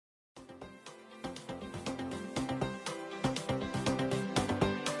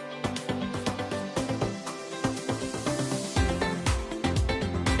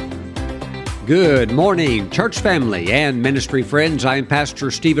Good morning, church family and ministry friends. I'm Pastor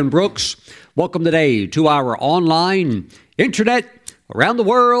Stephen Brooks. Welcome today to our online, internet, around the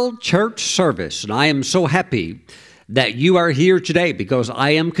world church service. And I am so happy that you are here today because I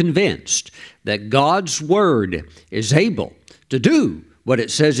am convinced that God's Word is able to do what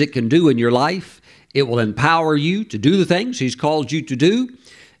it says it can do in your life. It will empower you to do the things He's called you to do.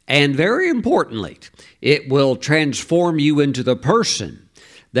 And very importantly, it will transform you into the person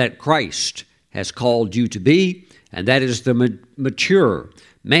that Christ has called you to be, and that is the mature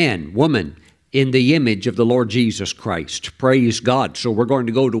man, woman, in the image of the Lord Jesus Christ. Praise God. So we're going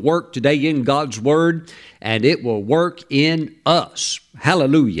to go to work today in God's Word, and it will work in us.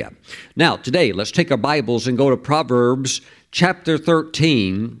 Hallelujah. Now, today, let's take our Bibles and go to Proverbs chapter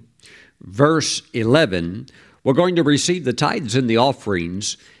 13, verse 11. We're going to receive the tithes and the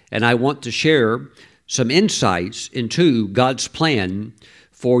offerings, and I want to share some insights into God's plan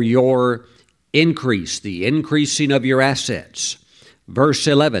for your increase, the increasing of your assets. Verse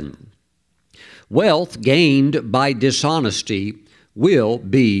 11, wealth gained by dishonesty will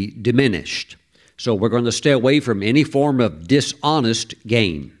be diminished. So we're going to stay away from any form of dishonest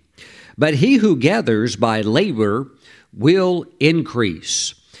gain. But he who gathers by labor will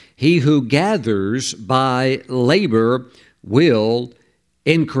increase. He who gathers by labor will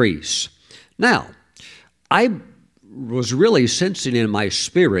increase. Now, I was really sensing in my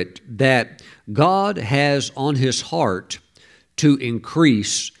spirit that God has on His heart to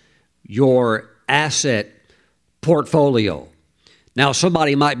increase your asset portfolio. Now,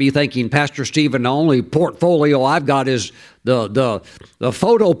 somebody might be thinking, Pastor Stephen, the only portfolio I've got is the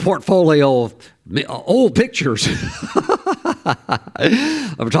photo portfolio of old pictures.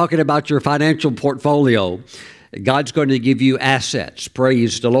 I'm talking about your financial portfolio. God's going to give you assets.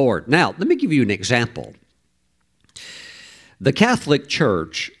 Praise the Lord. Now, let me give you an example. The Catholic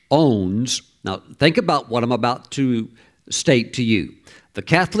Church owns, now think about what I'm about to state to you. The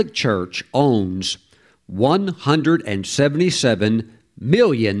Catholic Church owns 177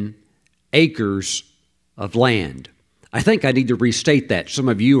 million acres of land. I think I need to restate that. Some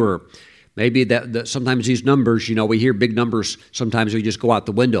of you are, maybe that sometimes these numbers, we hear big numbers, sometimes we just go out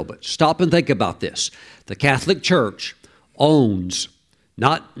the window. But stop and think about this. The Catholic Church owns,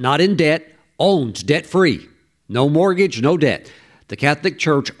 not in debt, owns debt-free. No mortgage, no debt. The Catholic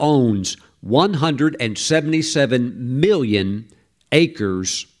Church owns 177 million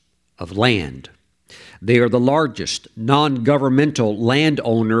acres of land. They are the largest non-governmental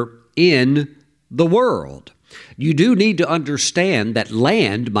landowner in the world. You do need to understand that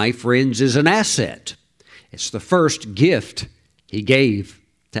land, my friends, is an asset. It's the first gift He gave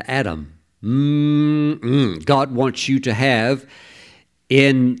to Adam. God wants you to have,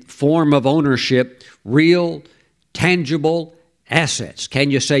 in form of ownership, real, tangible assets.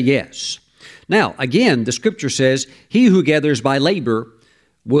 Can you say yes? Now, again, the Scripture says, he who gathers by labor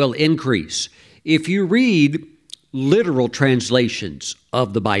will increase. If you read literal translations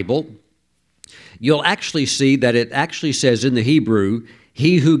of the Bible, you'll actually see that it actually says in the Hebrew,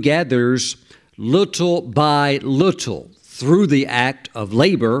 he who gathers little by little through the act of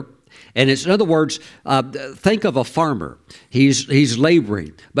labor. And it's, in other words, think of a farmer. He's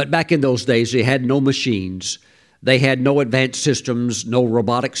laboring. But back in those days, they had no machines. They had no advanced systems, no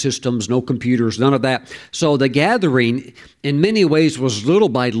robotic systems, no computers, none of that. So the gathering, in many ways, was little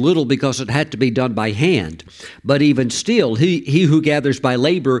by little because it had to be done by hand. But even still, he who gathers by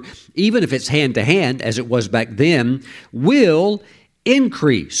labor, even if it's hand to hand, as it was back then, will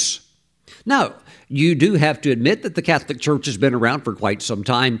increase. Now, you do have to admit that the Catholic Church has been around for quite some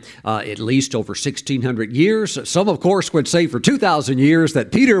time, at least over 1,600 years. Some, of course, would say for 2,000 years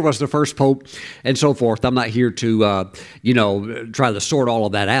that Peter was the first pope and so forth. I'm not here to, try to sort all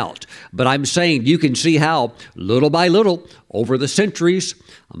of that out. But I'm saying you can see how little by little, over the centuries,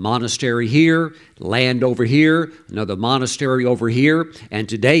 a monastery here, land over here, another monastery over here. And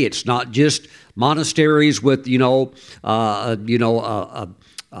today it's not just monasteries with,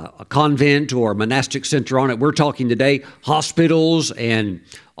 a convent or a monastic center on it. We're talking today hospitals and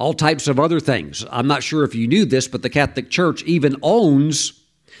all types of other things. I'm not sure if you knew this, but the Catholic Church even owns,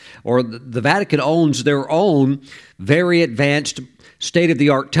 or the Vatican owns, their own very advanced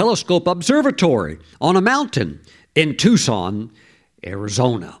state-of-the-art telescope observatory on a mountain in Tucson,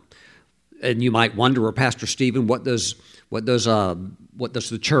 Arizona. And you might wonder, well, Pastor Stephen, what does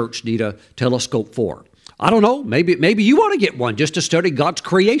the church need a telescope for? I don't know. Maybe you want to get one just to study God's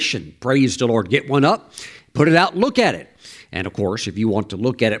creation. Praise the Lord. Get one up, put it out, look at it. And of course, if you want to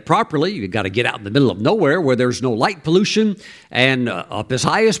look at it properly, you've got to get out in the middle of nowhere where there's no light pollution and up as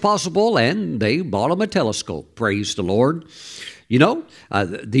high as possible. And they bought them a telescope. Praise the Lord.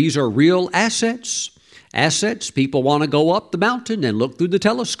 These are real assets. Assets. People want to go up the mountain and look through the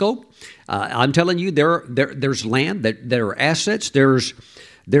telescope. I'm telling you, there's land that are assets. There's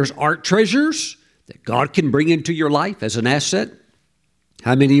art treasures that God can bring into your life as an asset.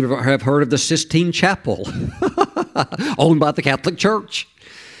 How many of you have heard of the Sistine Chapel, owned by the Catholic Church,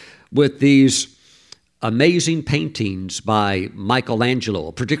 with these amazing paintings by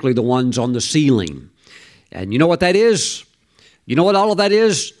Michelangelo, particularly the ones on the ceiling? And you know what that is? You know what all of that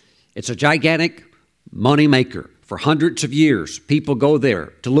is? It's a gigantic money maker. For hundreds of years, people go there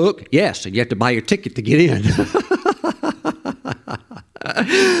to look, yes, and you have to buy a ticket to get in.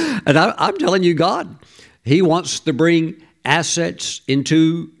 And I'm telling you, God, He wants to bring assets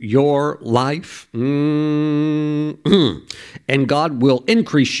into your life. And God will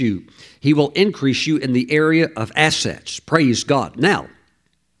increase you. He will increase you in the area of assets. Praise God. Now,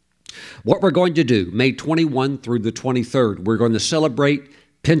 what we're going to do, May 21 through the 23rd, we're going to celebrate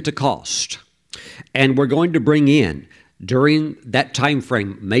Pentecost. And we're going to bring in, during that time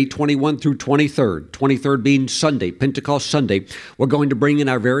frame, May 21 through 23rd being Sunday, Pentecost Sunday, we're going to bring in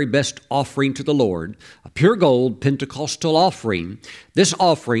our very best offering to the Lord, a pure gold Pentecostal offering. This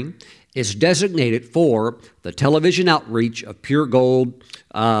offering is designated for the television outreach of Pure Gold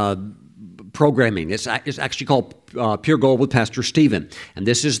programming. It's actually called Pure Gold with Pastor Stephen. And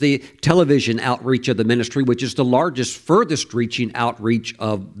this is the television outreach of the ministry, which is the largest, furthest reaching outreach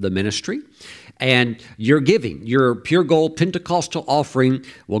of the ministry. And your giving, your Pure Gold Pentecostal offering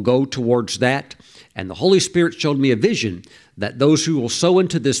will go towards that. And the Holy Spirit showed me a vision that those who will sow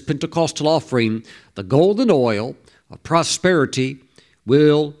into this Pentecostal offering, the golden oil of prosperity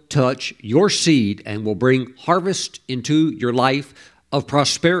will touch your seed and will bring harvest into your life of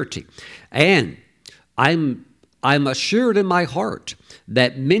prosperity. And I'm assured in my heart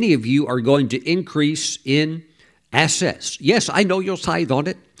that many of you are going to increase in assets. Yes, I know you'll tithe on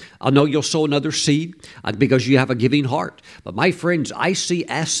it. I know you'll sow another seed because you have a giving heart. But my friends, I see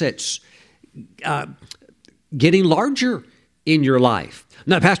assets getting larger in your life.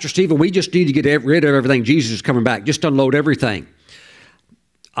 Now, Pastor Stephen, we just need to get rid of everything. Jesus is coming back. Just unload everything.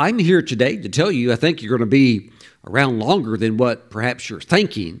 I'm here today to tell you I think you're going to be around longer than what perhaps you're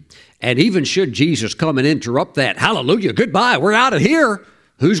thinking. And even should Jesus come and interrupt that, hallelujah, goodbye, we're out of here.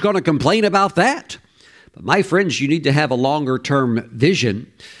 Who's going to complain about that? But my friends, you need to have a longer-term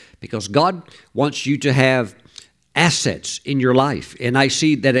vision because God wants you to have assets in your life. And I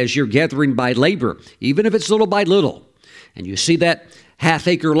see that as you're gathering by labor, even if it's little by little, and you see that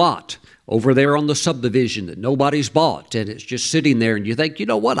half-acre lot over there on the subdivision that nobody's bought, and it's just sitting there, and you think, you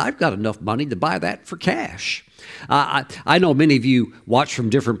know what, I've got enough money to buy that for cash. I know many of you watch from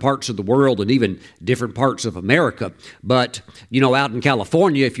different parts of the world and even different parts of America, but, out in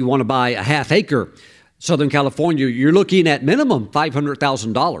California, if you want to buy a half acre, Southern California, you're looking at minimum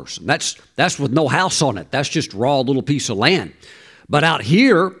 $500,000. That's with no house on it. That's just raw little piece of land. But out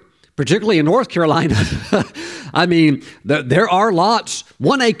here, particularly in North Carolina, I mean, there are lots,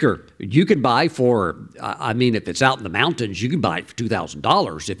 1 acre you can buy for, if it's out in the mountains, you can buy it for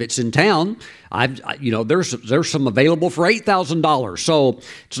 $2,000. If it's in town, there's some available for $8,000. So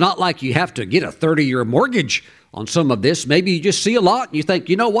it's not like you have to get a 30-year mortgage on some of this. Maybe you just see a lot and you think,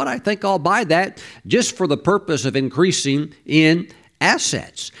 you know what, I think I'll buy that just for the purpose of increasing in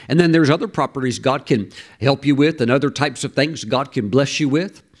assets. And then there's other properties God can help you with and other types of things God can bless you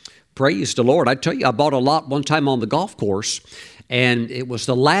with. Praise the Lord. I tell you, I bought a lot one time on the golf course, and it was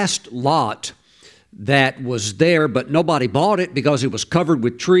the last lot that was there, but nobody bought it because it was covered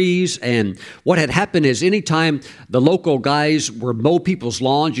with trees. And what had happened is anytime the local guys would mow people's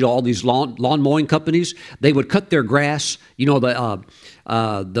lawns, all these lawn mowing companies, they would cut their grass.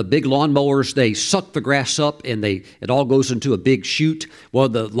 The big lawn mowers, they suck the grass up and it all goes into a big chute. Well,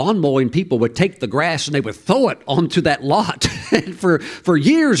 the lawn mowing people would take the grass and they would throw it onto that lot. And for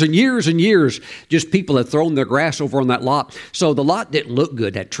years and years and years, just people had thrown their grass over on that lot. So the lot didn't look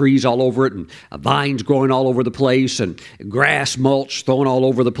good. It had trees all over it and vines growing all over the place and grass mulch thrown all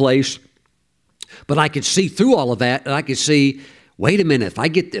over the place. But I could see through all of that, and I could see, wait a minute,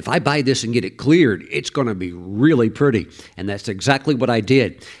 if I buy this and get it cleared, it's going to be really pretty. And that's exactly what I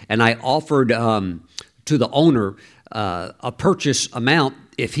did. And I offered to the owner a purchase amount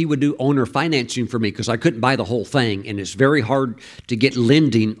if he would do owner financing for me, because I couldn't buy the whole thing, and it's very hard to get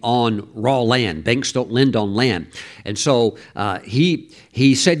lending on raw land. Banks don't lend on land. And so he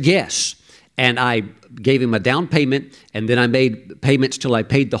said yes. And I gave him a down payment, and then I made payments till I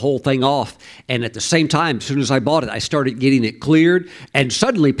paid the whole thing off. And at the same time, as soon as I bought it, I started getting it cleared, and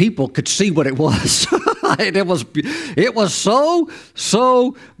suddenly people could see what it was. It was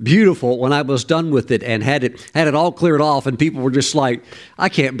so beautiful when I was done with it and had it all cleared off, and people were just like, I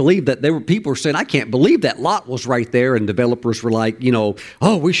can't believe that. People were saying, I can't believe that lot was right there, and developers were like,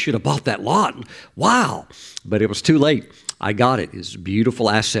 oh, we should have bought that lot. Wow. But it was too late. I got it. It's a beautiful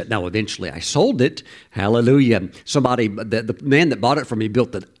asset. Now, eventually I sold it. Hallelujah. The man that bought it from me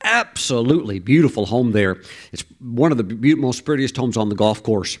built an absolutely beautiful home there. It's one of the most prettiest homes on the golf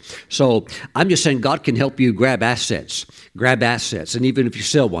course. So I'm just saying God can help you grab assets. And even if you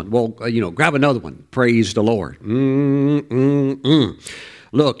sell one, well, grab another one. Praise the Lord.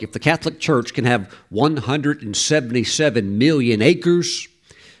 Look, if the Catholic Church can have 177 million acres,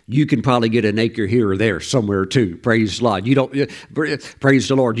 you can probably get an acre here or there somewhere too. Praise the Lord. Praise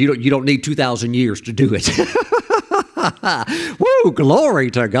the Lord. You don't need 2,000 years to do it. Woo!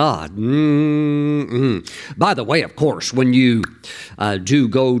 Glory to God. By the way, of course, when you do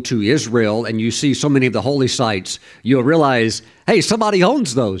go to Israel and you see so many of the holy sites, you'll realize, hey, somebody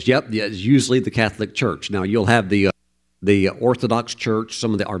owns those. Yep, it's usually the Catholic Church. Now you'll have the Orthodox Church,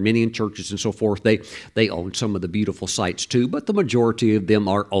 some of the Armenian churches and so forth, they own some of the beautiful sites too, but the majority of them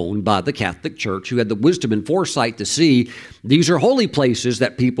are owned by the Catholic Church, who had the wisdom and foresight to see these are holy places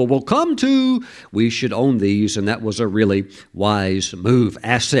that people will come to. We should own these, and that was a really wise move.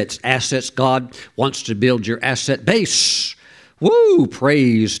 Assets. God wants to build your asset base. Woo!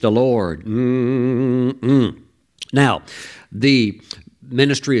 Praise the Lord. Now, the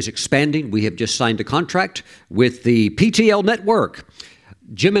ministry is expanding. We have just signed a contract with the PTL Network.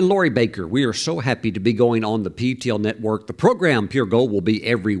 Jim and Lori Baker, we are so happy to be going on the PTL Network. The program, Pure Gold, will be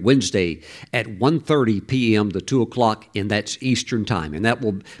every Wednesday at 1:30 p.m. to 2 o'clock, and that's Eastern Time. And that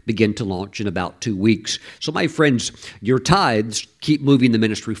will begin to launch in about 2 weeks. So, my friends, your tithes keep moving the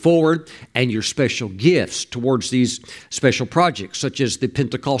ministry forward, and your special gifts towards these special projects, such as the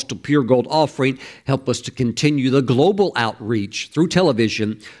Pentecostal Pure Gold offering, help us to continue the global outreach through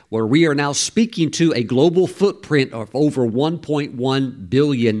television, where we are now speaking to a global footprint of over 1.1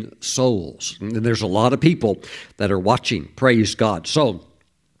 billion souls. And there's a lot of people that are watching. Praise God. So,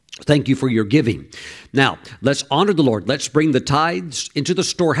 thank you for your giving. Now, let's honor the Lord. Let's bring the tithes into the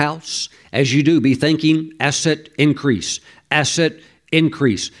storehouse. As you do, be thinking asset increase. Asset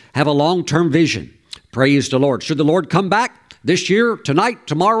increase. Have a long-term vision. Praise the Lord. Should the Lord come back this year, tonight,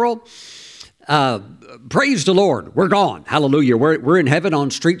 tomorrow, praise the Lord. We're gone. Hallelujah. We're in heaven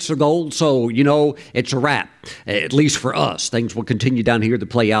on streets of gold. So, it's a wrap, at least for us. Things will continue down here to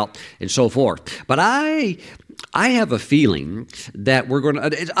play out and so forth. But I have a feeling that we're going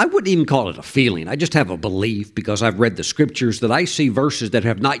to, I wouldn't even call it a feeling. I just have a belief, because I've read the scriptures, that I see verses that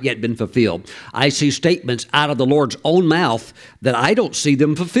have not yet been fulfilled. I see statements out of the Lord's own mouth that I don't see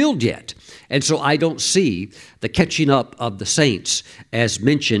them fulfilled yet. And so I don't see the catching up of the saints as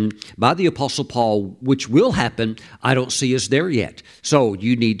mentioned by the Apostle Paul, which will happen. I don't see us there yet. So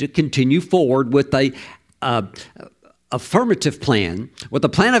you need to continue forward with a affirmative plan, with a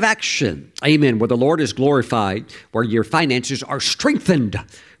plan of action. Amen. Where the Lord is glorified, where your finances are strengthened.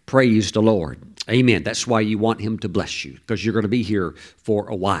 Praise the Lord. Amen. That's why you want Him to bless you, because you're going to be here for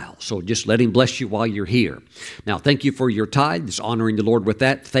a while. So just let Him bless you while you're here. Now, thank you for your tithes, honoring the Lord with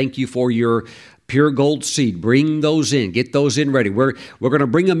that. Thank you for your Pure Gold seed. Bring those in. Get those in ready. We're going to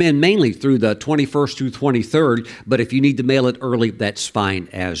bring them in mainly through the 21st through 23rd, but if you need to mail it early, that's fine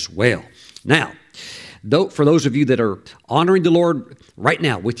as well. Now, for those of you that are honoring the Lord right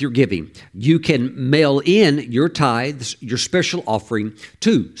now with your giving, you can mail in your tithes, your special offering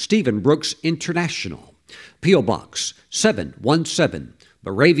to Stephen Brooks International, P.O. Box 717,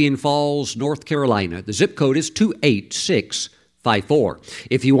 Moravian Falls, North Carolina. The zip code is 28654.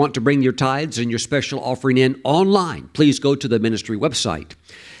 If you want to bring your tithes and your special offering in online, please go to the ministry website,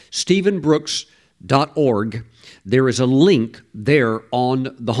 stephenbrooks.org. There is a link there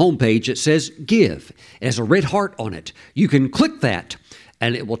on the homepage. It says Give. It has a red heart on it. You can click that,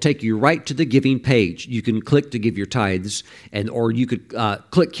 and it will take you right to the giving page. You can click to give your tithes, or you could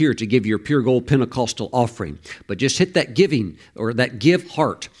click here to give your Pure Gold Pentecostal offering. But just hit that giving or that give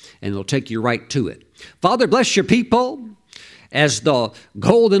heart, and it'll take you right to it. Father, bless your people as the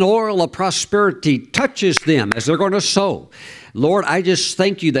golden oil of prosperity touches them as they're going to sow. Lord, I just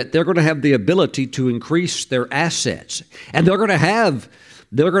thank you that they're going to have the ability to increase their assets, and they're going to have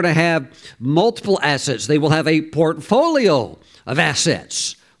multiple assets. They will have a portfolio of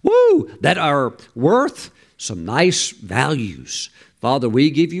assets, that are worth some nice values. Father, we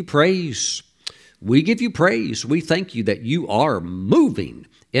give you praise. We give you praise. We thank you that you are moving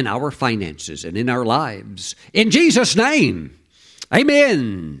in our finances and in our lives. In Jesus' name,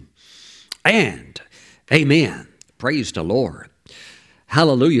 amen and amen. Praise the Lord.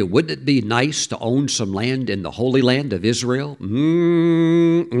 Hallelujah. Wouldn't it be nice to own some land in the Holy Land of Israel?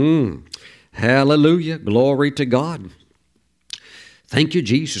 Hallelujah. Glory to God. Thank you,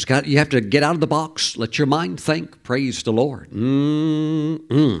 Jesus. God, you have to get out of the box. Let your mind think. Praise the Lord.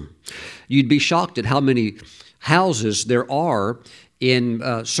 You'd be shocked at how many houses there are in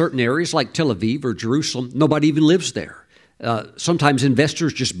certain areas like Tel Aviv or Jerusalem. Nobody even lives there. Sometimes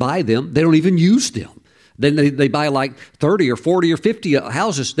investors just buy them. They don't even use them. Then they buy like 30 or 40 or 50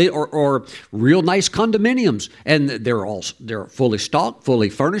 houses or real nice condominiums, and they're fully stocked, fully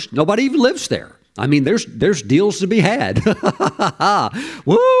furnished. Nobody even lives there. I mean, there's deals to be had.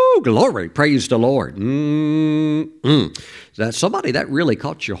 Woo, glory, praise the Lord. That's somebody that really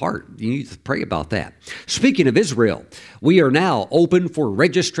caught your heart. You need to pray about that. Speaking of Israel, we are now open for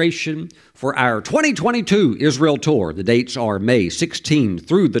registration for our 2022 Israel tour. The dates are May 16th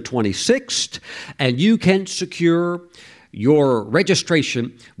through the 26th, and you can secure your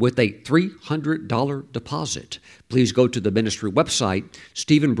registration with a $300 deposit. Please go to the ministry website,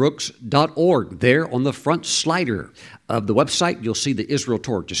 stephenbrooks.org. There on the front slider of the website, you'll see the Israel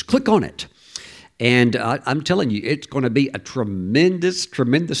Tour. Just click on it. And I'm telling you, it's going to be a tremendous,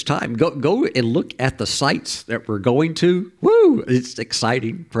 tremendous time. Go and look at the sites that we're going to. Woo! It's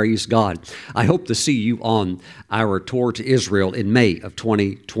exciting. Praise God. I hope to see you on our tour to Israel in May of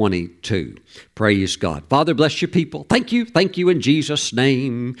 2022. Praise God. Father, bless your people. Thank you. Thank you in Jesus'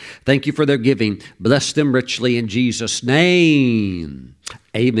 name. Thank you for their giving. Bless them richly in Jesus' name.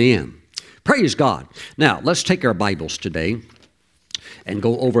 Amen. Praise God. Now, let's take our Bibles today and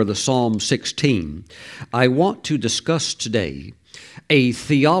go over the Psalm 16. I want to discuss today a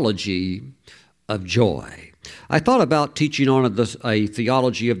theology of joy. I thought about teaching on a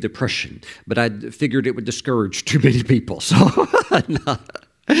theology of depression, but I figured it would discourage too many people. So no,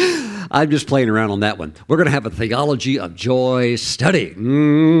 I'm just playing around on that one. We're going to have a theology of joy study.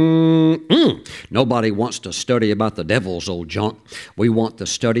 Nobody wants to study about the devil's old junk. We want to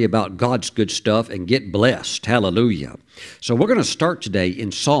study about God's good stuff and get blessed. Hallelujah. So we're going to start today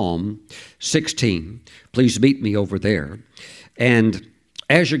in Psalm 16. Please meet me over there. And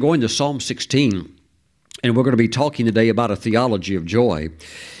as you're going to Psalm 16, and we're going to be talking today about a theology of joy,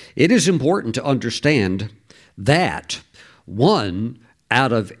 it is important to understand that 1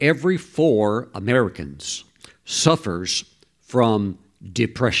 out of every 4 Americans suffers from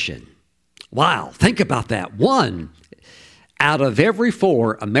depression. Wow, think about that. 1 out of every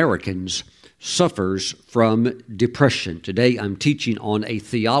 4 Americans suffers from depression. Today I'm teaching on a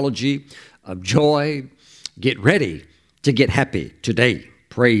theology of joy. Get ready to get happy today.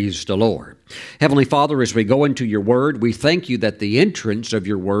 Praise the Lord. Heavenly Father, as we go into your word, we thank you that the entrance of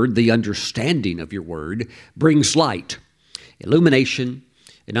your word, the understanding of your word, brings light, illumination,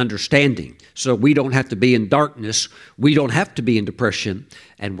 and understanding. So we don't have to be in darkness, we don't have to be in depression,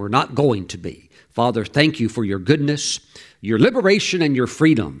 and we're not going to be. Father, thank you for your goodness, your liberation, and your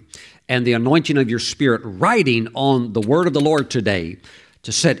freedom, and the anointing of your Spirit riding on the word of the Lord today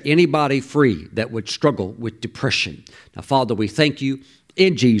to set anybody free that would struggle with depression. Now, Father, we thank you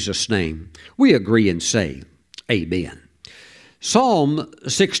in Jesus' name. We agree and say, amen. Psalm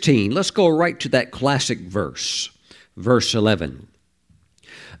 16, let's go right to that classic verse, verse 11.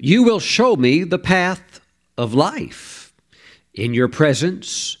 You will show me the path of life. In your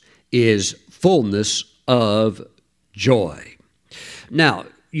presence is fullness of joy. Now,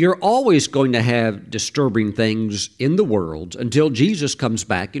 you're always going to have disturbing things in the world until Jesus comes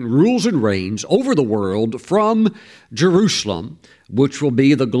back and rules and reigns over the world from Jerusalem, which will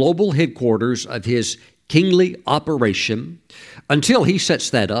be the global headquarters of his kingly operation. Until he sets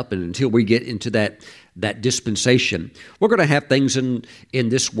that up and until we get into that dispensation, we're going to have things in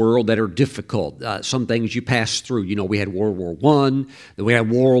this world that are difficult. Some things you pass through. You know, we had World War I, then we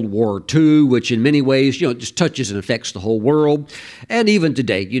had World War II, which in many ways, just touches and affects the whole world. And even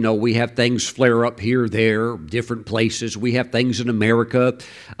today, we have things flare up here, there, different places. We have things in America,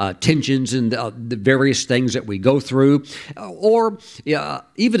 tensions and the various things that we go through, or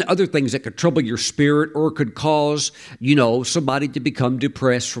even other things that could trouble your spirit or could cause, somebody to become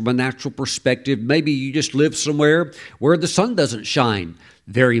depressed from a natural perspective. Maybe you just live somewhere where the sun doesn't shine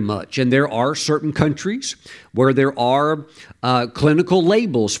very much. And there are certain countries where there are clinical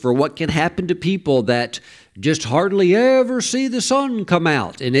labels for what can happen to people that just hardly ever see the sun come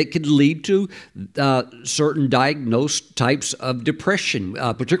out. And it could lead to certain diagnosed types of depression,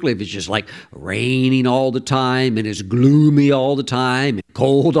 particularly if it's just like raining all the time and it's gloomy all the time and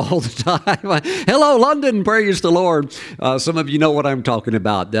cold all the time. Hello, London, praise the Lord. Some of you know what I'm talking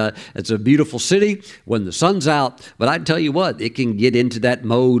about. It's a beautiful city when the sun's out, but I tell you what, it can get into that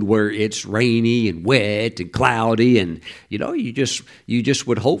mode where it's rainy and wet and cloudy, and you just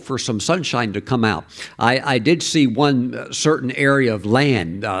would hope for some sunshine to come out. I did see one certain area of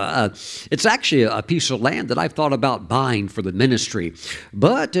land. It's actually a piece of land that I've thought about buying for the ministry.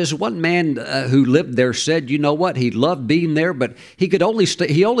 But as one man who lived there said, you know what? He loved being there, but he only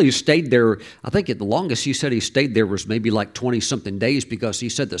stayed there. I think the longest he said he stayed there was maybe like 20-something days, because he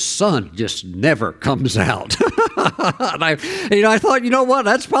said the sun just never comes out. And I thought, you know what?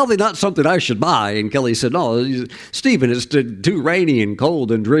 That's probably not something I should buy. And Kelly said, no, Stephen, it's too rainy and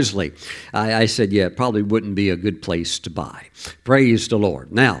cold and drizzly. I said, yeah, it probably wouldn't be a good place to buy. Praise the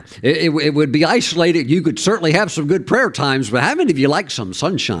Lord. Now, it would be isolated. You could certainly have some good prayer times, but how many of you like some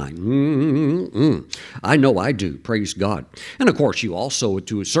sunshine? I know I do. Praise God. And of course, you also,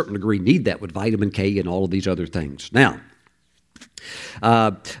 to a certain degree, need that with vitamin K and all of these other things. Now,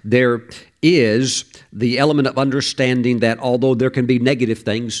 there is the element of understanding that although there can be negative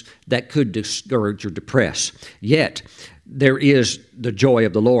things that could discourage or depress, yet there is the joy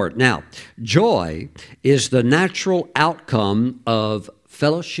of the Lord. Now, joy is the natural outcome of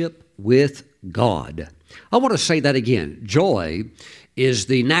fellowship with God. I want to say that again. Joy is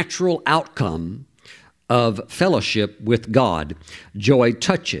the natural outcome of fellowship with God. Joy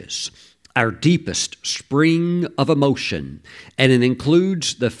touches our deepest spring of emotion, and it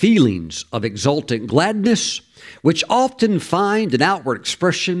includes the feelings of exultant gladness, which often find an outward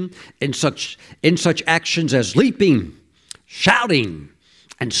expression in such actions as leaping, shouting,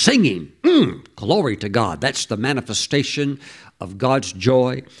 and singing. Glory to God. That's the manifestation of God's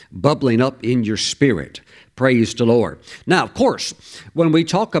joy bubbling up in your spirit. Praise the Lord. Now, of course, when we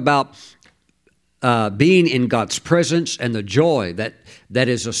talk about being in God's presence and the joy that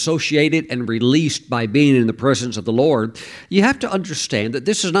is associated and released by being in the presence of the Lord, you have to understand that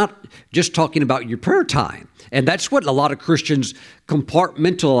this is not just talking about your prayer time. And that's what a lot of Christians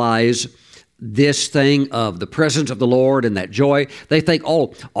compartmentalize this thing of the presence of the Lord and that joy. They think,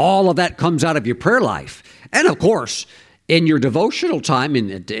 oh, all of that comes out of your prayer life. And of course, in your devotional time,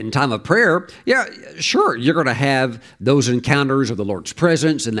 in time of prayer, yeah, sure, you're going to have those encounters of the Lord's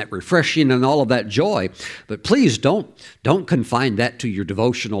presence and that refreshing and all of that joy. But please don't confine that to your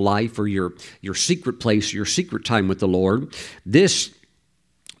devotional life or your secret place, your secret time with the Lord. This,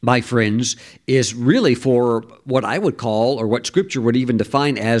 my friends, is really for what I would call, or what Scripture would even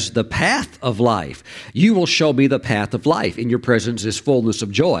define as, the path of life. You will show me the path of life. In your presence is fullness of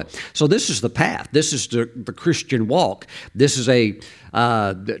joy. So this is the path. This is the Christian walk. This is a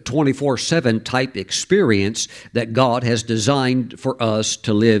 24/7 type experience that God has designed for us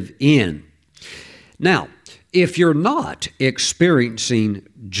to live in. Now, if you're not experiencing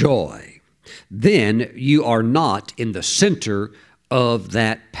joy, then you are not in the center of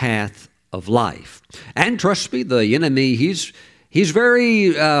that path of life. And trust me, the enemy, he's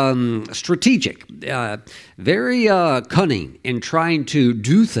very strategic, very cunning in trying to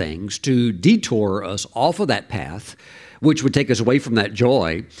do things to detour us off of that path, which would take us away from that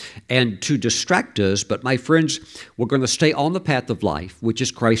joy and to distract us. But my friends, we're going to stay on the path of life, which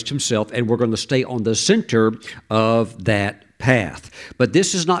is Christ himself, and we're going to stay on the center of that path. But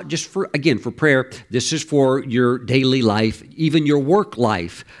this is not just for prayer. This is for your daily life, even your work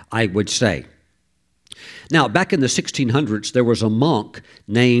life, I would say. Now, back in the 1600s, there was a monk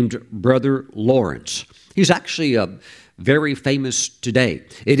named Brother Lawrence. He's actually very famous today.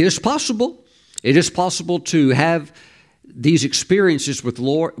 It is possible to have these experiences with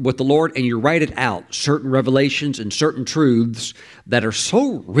the Lord, and you write it out, certain revelations and certain truths that are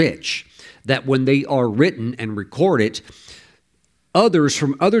so rich that when they are written and recorded, others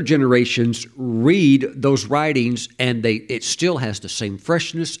from other generations read those writings, and it still has the same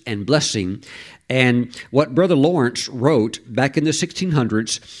freshness and blessing. And what Brother Lawrence wrote back in the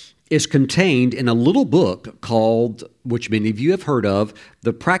 1600s is contained in a little book called, which many of you have heard of,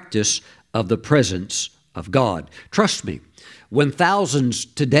 The Practice of the Presence of God. Trust me, when thousands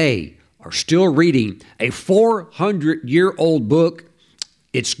today are still reading a 400-year-old book,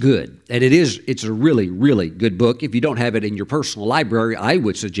 it's good. And it's a really, really good book. If you don't have it in your personal library, I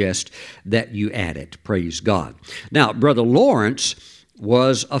would suggest that you add it. Praise God. Now, Brother Lawrence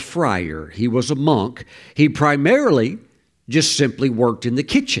was a friar. He was a monk. He primarily just simply worked in the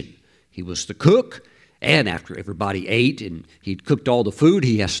kitchen. He was the cook, and after everybody ate and he'd cooked all the food,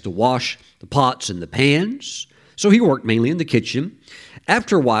 he has to wash the pots and the pans. So he worked mainly in the kitchen.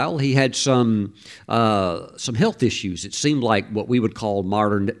 After a while, he had some health issues. It seemed like what we would call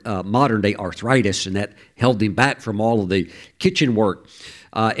modern day arthritis, and that held him back from all of the kitchen work.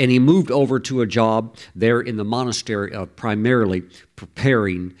 And he moved over to a job there in the monastery of primarily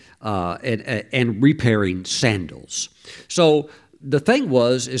preparing and repairing sandals. So the thing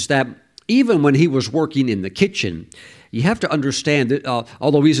is that even when he was working in the kitchen, you have to understand that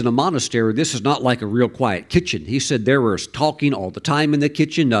although he's in a monastery, this is not like a real quiet kitchen. He said there was talking all the time in the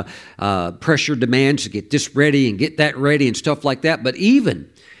kitchen, pressure demands to get this ready and get that ready and stuff like that. But even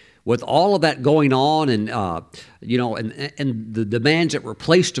with all of that going on and the demands that were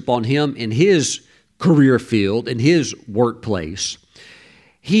placed upon him in his career field, in his workplace,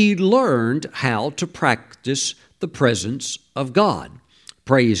 he learned how to practice the presence of God.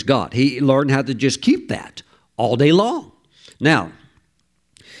 Praise God. He learned how to just keep that all day long. Now,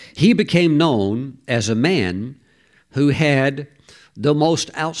 he became known as a man who had the most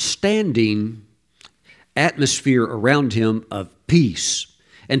outstanding atmosphere around him of peace.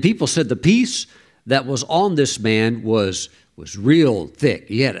 And people said the peace that was on this man was real thick.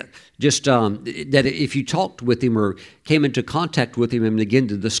 He had that if you talked with him or came into contact with him and began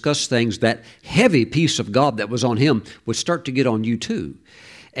to discuss things, that heavy peace of God that was on him would start to get on you too.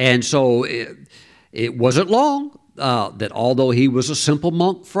 And so it wasn't long that although he was a simple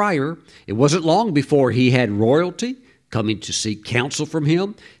monk friar, it wasn't long before he had royalty coming to seek counsel from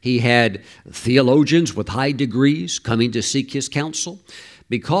him. He had theologians with high degrees coming to seek his counsel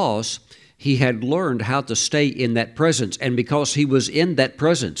because he had learned how to stay in that presence, and because he was in that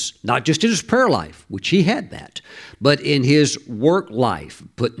presence, not just in his prayer life, which he had that, but in his work life,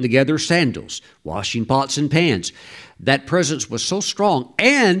 putting together sandals, washing pots and pans. That presence was so strong,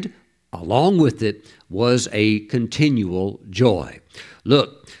 and along with it was a continual joy.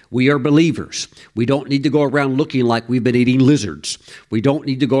 Look, we are believers. We don't need to go around looking like we've been eating lizards. We don't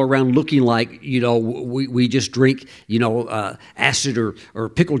need to go around looking like, we just drink, acid or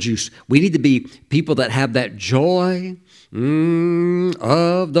pickle juice. We need to be people that have that joy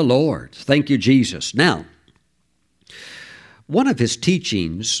of the Lord. Thank you, Jesus. Now, one of his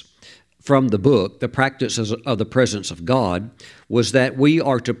teachings from the book, The Practice of the Presence of God, was that we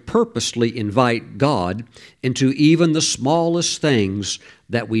are to purposely invite God into even the smallest things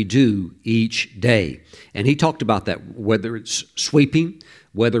that we do each day. And he talked about that, whether it's sweeping,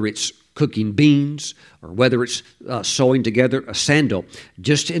 whether it's cooking beans, or whether it's sewing together a sandal.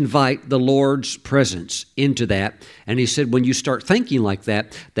 Just invite the Lord's presence into that. And he said when you start thinking like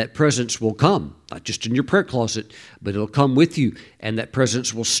that, that presence will come, not just in your prayer closet, but it'll come with you, and that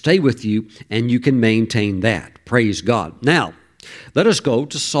presence will stay with you, and you can maintain that. Praise God. Now, let us go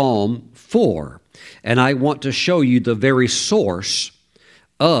to Psalm 4, and I want to show you the very source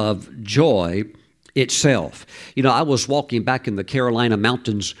of joy itself. I was walking back in the Carolina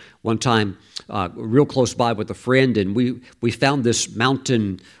mountains one time, real close by with a friend, and we found this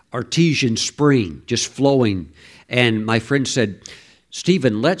mountain artesian spring just flowing. And my friend said,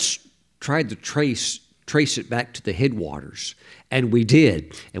 "Stephen, let's try to trace it back to the headwaters." And we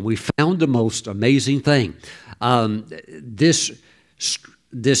did, and we found the most amazing thing. This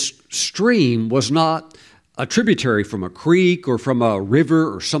stream was not a tributary from a creek or from a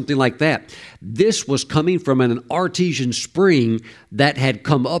river or something like that. This was coming from an artesian spring that had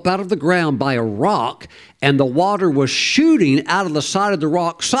come up out of the ground by a rock, and the water was shooting out of the side of the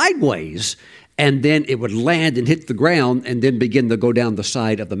rock sideways, and then it would land and hit the ground and then begin to go down the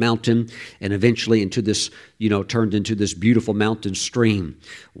side of the mountain and eventually into this, turned into this beautiful mountain stream.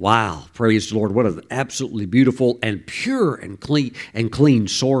 Wow, praise the Lord. What an absolutely beautiful and pure and clean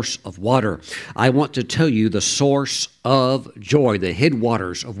source of water. I want to tell you the source of joy, the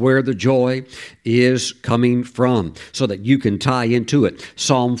headwaters of where the joy is coming from, so that you can tie into it.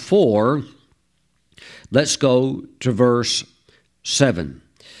 Psalm 4, let's go to verse 7.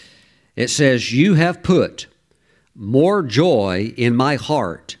 It says, "You have put more joy in my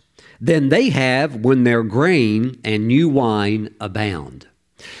heart than they have when their grain and new wine abound."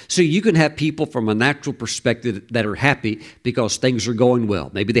 So you can have people from a natural perspective that are happy because things are going well.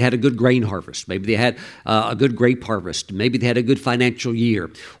 Maybe they had a good grain harvest. Maybe they had a good grape harvest. Maybe they had a good financial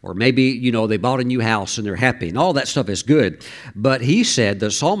year. Or maybe, they bought a new house and they're happy. And all that stuff is good. But the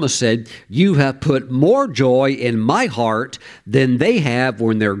psalmist said, "You have put more joy in my heart than they have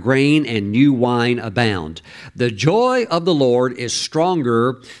when their grain and new wine abound." The joy of the Lord is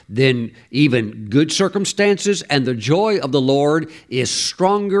stronger than even good circumstances, and the joy of the Lord is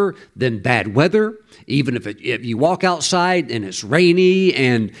stronger than bad weather. even if you walk outside and it's rainy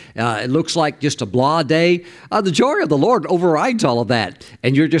and it looks like just a blah day, the joy of the Lord overrides all of that.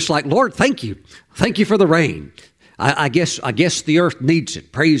 And you're just like, Lord, thank you. Thank you for the rain. I guess the earth needs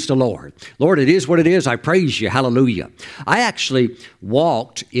it. Praise the Lord. Lord, it is what it is. I praise you. Hallelujah. I actually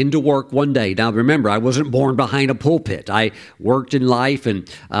walked into work one day. Now, remember, I wasn't born behind a pulpit. I worked in life, and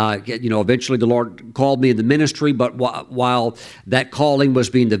eventually the Lord called me in the ministry. But while that calling was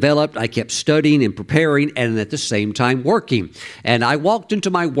being developed, I kept studying and preparing, and at the same time working. And I walked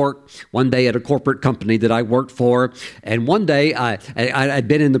into my work one day at a corporate company that I worked for. And one day I'd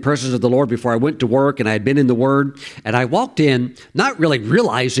been in the presence of the Lord before I went to work, and I had been in the Word. And I walked in, not really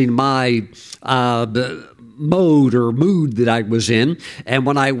realizing my mode or mood that I was in. And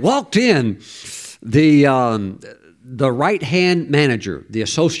when I walked in, the right-hand manager, the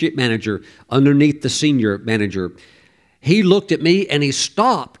associate manager underneath the senior manager, he looked at me and he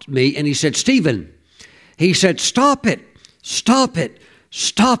stopped me and he said, Stephen, he said, stop it, stop it.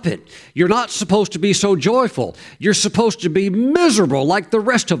 Stop it. You're not supposed to be so joyful. You're supposed to be miserable like the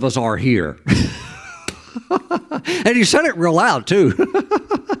rest of us are here. And he said it real loud, too.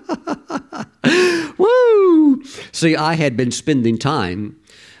 Woo! See, I had been spending time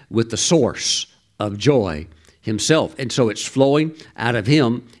with the source of joy himself, and so it's flowing out of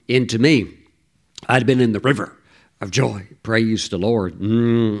him into me. I'd been in the river of joy. Praise the Lord.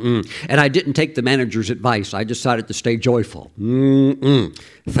 And I didn't take the manager's advice. I decided to stay joyful.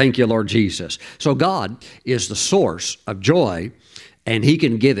 Thank you, Lord Jesus. So God is the source of joy, and he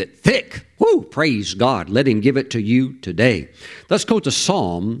can give it thick. Woo! Praise God. Let him give it to you today. Let's go to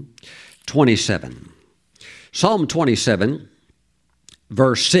Psalm 27. Psalm 27,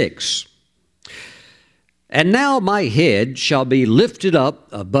 verse 6. And now my head shall be lifted up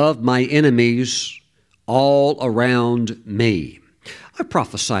above my enemies all around me. I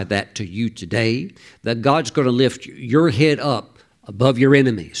prophesy that to you today, that God's going to lift your head up above your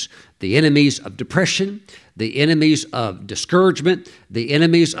enemies, the enemies of depression, the enemies of discouragement, the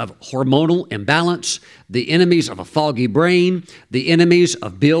enemies of hormonal imbalance, the enemies of a foggy brain, the enemies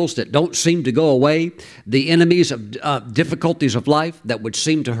of bills that don't seem to go away, the enemies of difficulties of life that would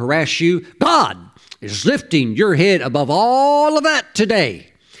seem to harass you. God is lifting your head above all of that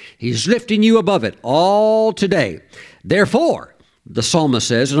today. He's lifting you above it all today. Therefore, the psalmist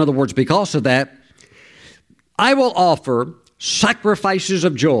says, in other words, because of that, I will offer sacrifices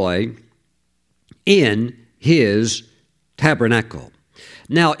of joy in his tabernacle.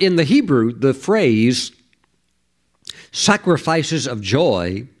 Now, in the Hebrew, the phrase sacrifices of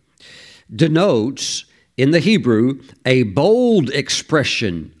joy denotes, in the Hebrew, a bold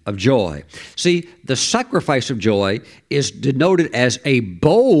expression of joy. See, the sacrifice of joy is denoted as a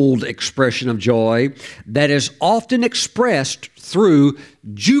bold expression of joy that is often expressed through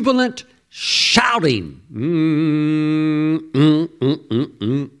jubilant shouting.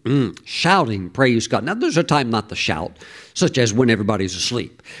 Shouting, praise God. Now, there's a time not to shout, such as when everybody's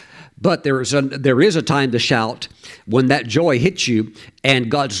asleep. But there is a time to shout when that joy hits you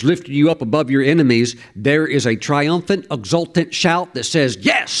and God's lifting you up above your enemies. There is a triumphant, exultant shout that says,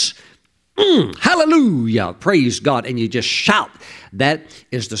 yes, hallelujah, praise God. And you just shout. That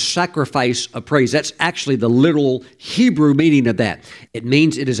is the sacrifice of praise. That's actually the literal Hebrew meaning of that. It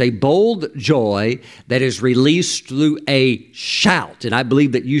means it is a bold joy that is released through a shout. And I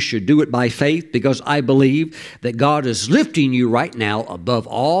believe that you should do it by faith, because I believe that God is lifting you right now above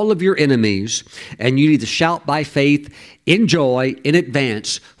all of your enemies, and you need to shout by faith in joy in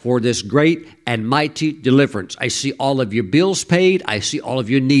advance for this great and mighty deliverance. I see all of your bills paid. I see all of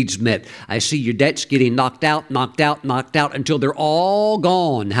your needs met. I see your debts getting knocked out until they're all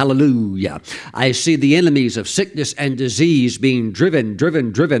gone. Hallelujah. I see the enemies of sickness and disease being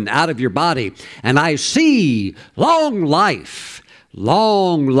driven out of your body. And I see long life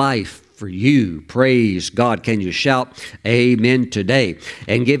for you. Praise God. Can you shout amen today?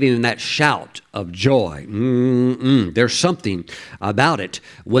 And give him that shout of joy. There's something about it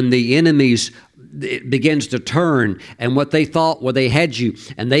when the enemies, it begins to turn, and what they thought, well, they had you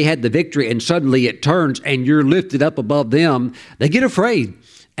and they had the victory, and suddenly it turns and you're lifted up above them. They get afraid,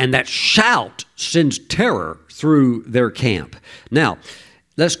 and that shout sends terror through their camp. Now,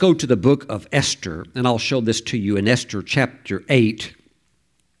 let's go to the book of Esther, and I'll show this to you in Esther chapter 8.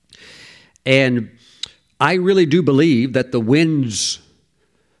 And I really do believe that the winds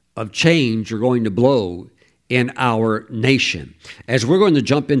of change are going to blow in our nation. As we're going to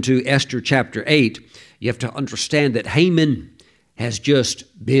jump into Esther chapter 8, you have to understand that Haman has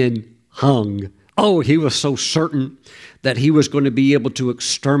just been hung. Oh, he was so certain that he was going to be able to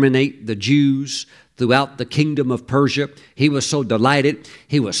exterminate the Jews throughout the kingdom of Persia. He was so delighted.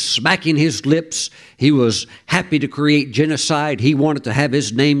 He was smacking his lips. He was happy to create genocide. He wanted to have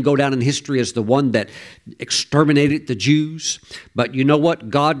his name go down in history as the one that exterminated the Jews. But you know what?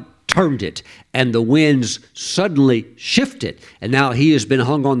 God turned it, and the winds suddenly shifted, and now he has been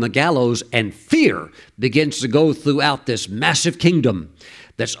hung on the gallows, and fear begins to go throughout this massive kingdom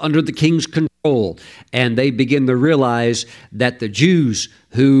that's under the king's control. And they begin to realize that the Jews,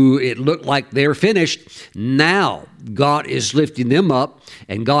 who it looked like they're finished, now God is lifting them up,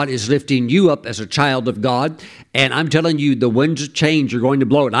 and God is lifting you up as a child of God. And I'm telling you, the winds of change are going to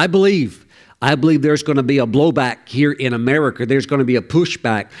blow. And I believe there's going to be a blowback here in America. There's going to be a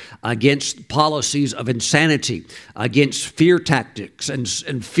pushback against policies of insanity, against fear tactics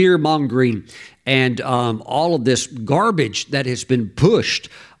and fear-mongering, and all of this garbage that has been pushed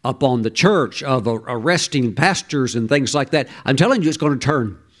upon the church of arresting pastors and things like that. I'm telling you, it's going to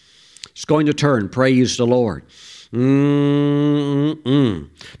turn. It's going to turn. Praise the Lord.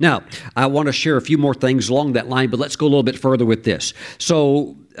 Now, I want to share a few more things along that line, but let's go a little bit further with this.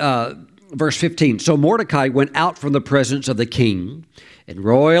 So, verse 15, so Mordecai went out from the presence of the king in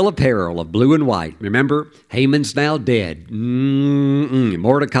royal apparel of blue and white. Remember, Haman's now dead.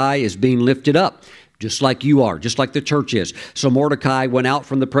 Mordecai is being lifted up, just like you are, just like the church is. So Mordecai went out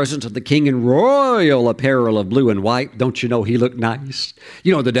from the presence of the king in royal apparel of blue and white. Don't you know he looked nice?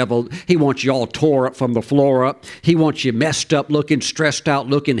 You know, the devil, he wants you all tore up from the floor up. He wants you messed up looking, stressed out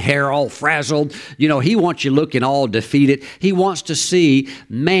looking, hair all frazzled. You know, he wants you looking all defeated. He wants to see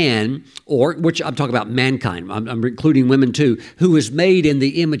man, or which I'm talking about mankind, I'm including women too, who is made in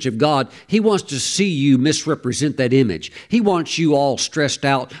the image of God. He wants to see you misrepresent that image. He wants you all stressed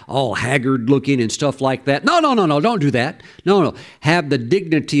out, all haggard looking and stuff like that. No, don't do that. No. Have the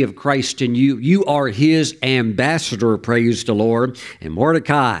dignity of Christ in you. You are his ambassador, praise the Lord. And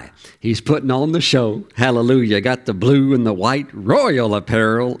Mordecai, he's putting on the show. Hallelujah. Got the blue and the white royal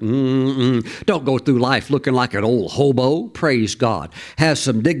apparel. Don't go through life looking like an old hobo. Praise God. Have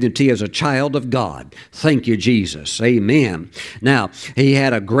some dignity as a child of God. Thank you, Jesus. Amen. Now, he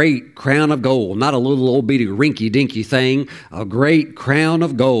had a great crown of gold, not a little old bitty rinky-dinky thing, a great crown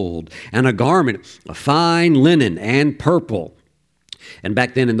of gold, and a garment of fine linen and purple. And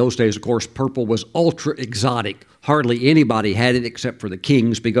back then in those days, of course, purple was ultra exotic. Hardly anybody had it except for the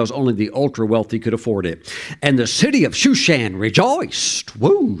kings, because only the ultra wealthy could afford it. And the city of Shushan rejoiced.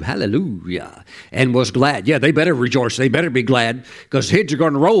 Woo, hallelujah. And was glad. Yeah, they better rejoice. They better be glad, because heads are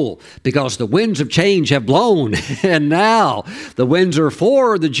going to roll, because the winds of change have blown. And now the winds are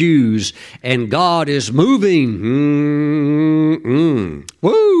for the Jews, and God is moving.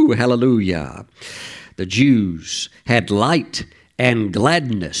 Woo, hallelujah. The Jews had light and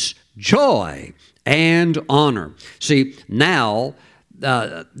gladness, joy and honor. See, now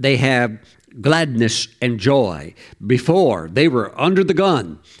they have gladness and joy. Before, they were under the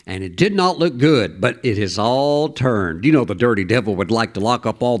gun, and it did not look good, but it has all turned. You know, the dirty devil would like to lock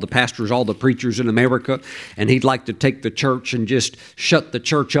up all the pastors, all the preachers in America, and he'd like to take the church and just shut the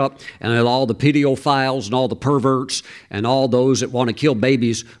church up, and let all the pedophiles and all the perverts and all those that want to kill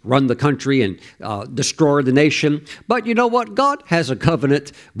babies run the country and destroy the nation. But you know what? God has a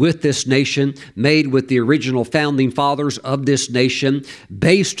covenant with this nation, made with the original founding fathers of this nation,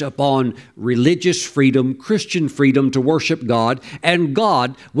 based upon religious freedom, Christian freedom to worship God, and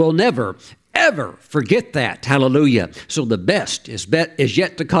God will never, ever forget that. Hallelujah. So the best is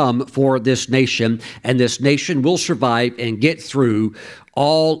yet to come for this nation, and this nation will survive and get through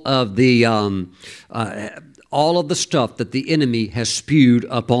all of the stuff that the enemy has spewed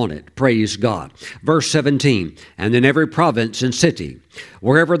upon it. Praise God. Verse 17, and in every province and city,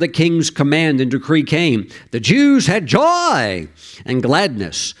 wherever the king's command and decree came, the Jews had joy and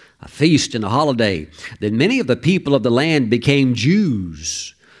gladness, a feast and a holiday. Then many of the people of the land became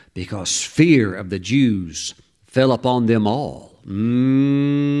Jews, because fear of the Jews fell upon them all.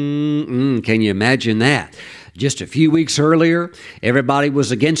 Can you imagine that? Just a few weeks earlier, everybody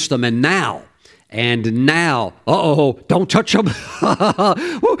was against them, and now, don't touch them.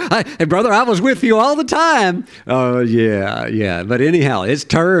 And brother, I was with you all the time. Oh, yeah. But anyhow, it's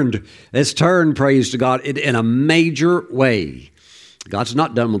turned, praise to God, in a major way. God's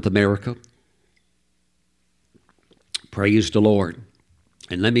not done with America. Praise the Lord.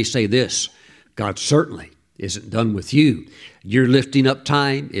 And let me say this, God certainly isn't done with you. Your lifting up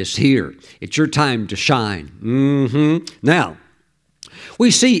time is here. It's your time to shine. Now,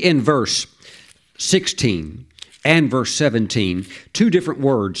 we see in verse 16 and verse 17, two different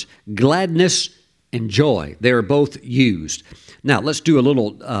words, gladness and joy. They are both used. Now, let's do a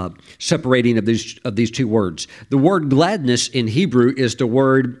little separating of these two words. The word gladness in Hebrew is the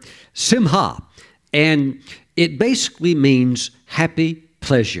word simha. And it basically means happy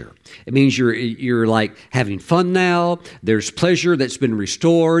pleasure. It means you're like having fun now. There's pleasure that's been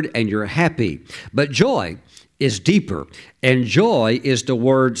restored and you're happy. But joy is deeper, and joy is the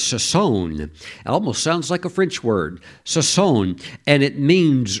word saison. It almost sounds like a French word, saison, and it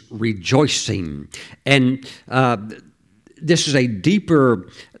means rejoicing. And this is a deeper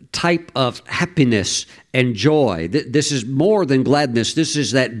type of happiness and joy. This is more than gladness. This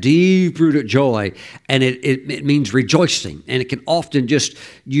is that deep-rooted joy, and it means rejoicing. And it can often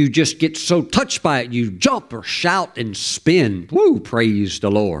you just get so touched by it, you jump or shout and spin. Woo, praise the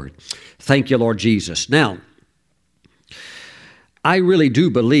Lord. Thank you, Lord Jesus. Now, I really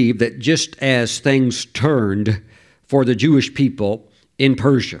do believe that just as things turned for the Jewish people in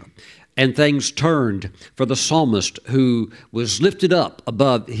Persia, and things turned for the psalmist who was lifted up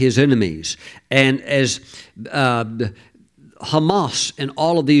above his enemies, and as Hamas and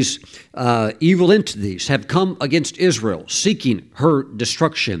all of these evil entities have come against Israel, seeking her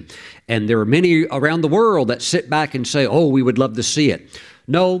destruction, and there are many around the world that sit back and say, oh, we would love to see it.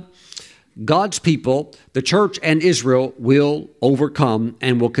 No, God's people, the church and Israel, will overcome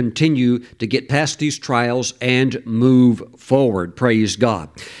and will continue to get past these trials and move forward. Praise God.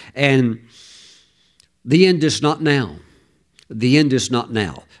 And the end is not now. The end is not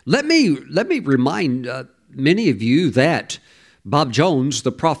now. Let me remind many of you that Bob Jones,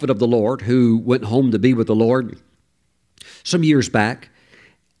 the prophet of the Lord, who went home to be with the Lord some years back,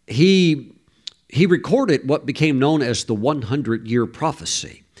 he recorded what became known as the 100-year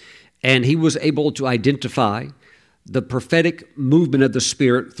prophecy. And he was able to identify the prophetic movement of the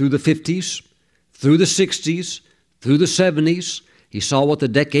Spirit through the 50s, through the 60s, through the 70s. He saw what the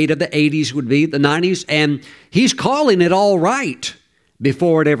decade of the 80s would be, the 90s, and he's calling it all right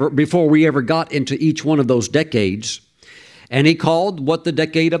before we ever got into each one of those decades. And he called what the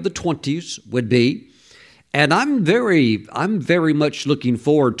decade of the 20s would be. And I'm very much looking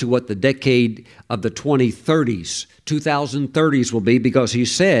forward to what the decade of the 2030s will be, because he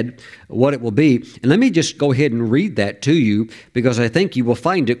said what it will be. And let me just go ahead and read that to you, because I think you will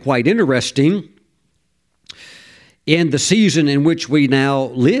find it quite interesting in the season in which we now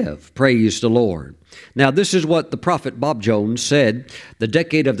live. Praise the Lord. Now, this is what the prophet Bob Jones said the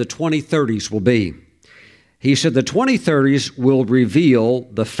decade of the 2030s will be. He said the 2030s will reveal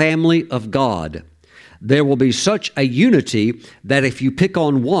the family of God. There will be such a unity that if you pick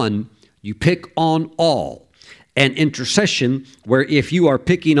on one, you pick on all. And intercession, where if you are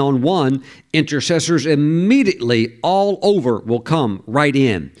picking on one, intercessors immediately all over will come right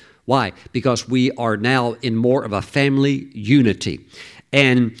in. Why? Because we are now in more of a family unity.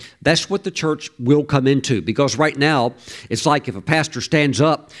 And that's what the church will come into, because right now it's like if a pastor stands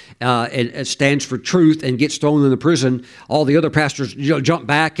up and stands for truth and gets thrown in the prison, all the other pastors jump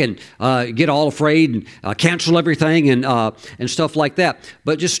back and get all afraid and cancel everything and stuff like that.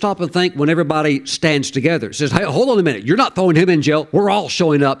 But just stop and think when everybody stands together. It says, hey, hold on a minute. You're not throwing him in jail. We're all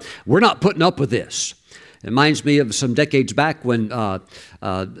showing up. We're not putting up with this. It reminds me of some decades back when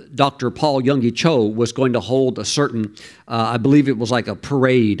Dr. Paul Yonggi Cho was going to hold a certain, I believe it was like a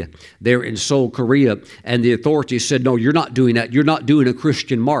parade there in Seoul, Korea, and the authorities said, no, you're not doing that. You're not doing a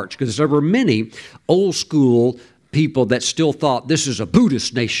Christian march, because there were many old school people that still thought this is a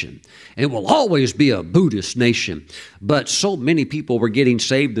Buddhist nation. It will always be a Buddhist nation. But so many people were getting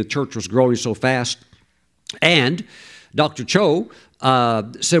saved. The church was growing so fast. And Dr. Cho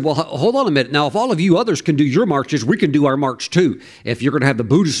said, well, hold on a minute. Now, if all of you others can do your marches, we can do our march too. If you're going to have the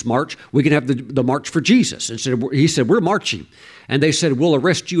Buddhist march, we can have the March for Jesus. And he said, we're marching. And they said, we'll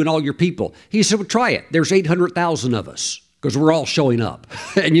arrest you and all your people. He said, well, try it. There's 800,000 of us, because we're all showing up.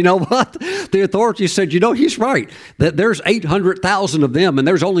 And you know what? The authorities said, he's right. That there's 800,000 of them, and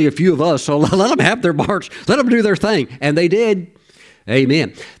there's only a few of us, so let them have their march. Let them do their thing. And they did.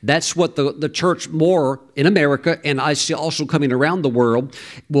 Amen. That's what the church more in America, and I see also coming around the world,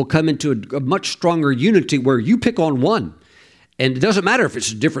 will come into a much stronger unity where you pick on one. And it doesn't matter if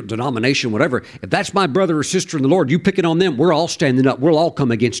it's a different denomination, whatever. If that's my brother or sister in the Lord, you picking on them, we're all standing up. We'll all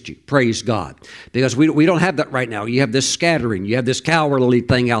come against you. Praise God. Because we don't have that right now. You have this scattering. You have this cowardly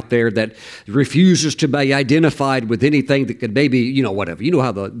thing out there that refuses to be identified with anything that could maybe, whatever. You know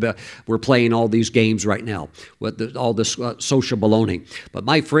how we're playing all these games right now with all this social baloney. But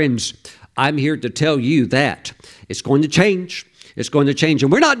my friends, I'm here to tell you that it's going to change. It's going to change.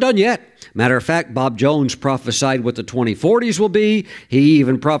 And we're not done yet. Matter of fact, Bob Jones prophesied what the 2040s will be. He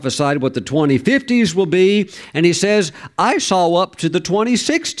even prophesied what the 2050s will be. And he says, I saw up to the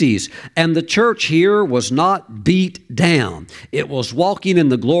 2060s. And the church here was not beat down. It was walking in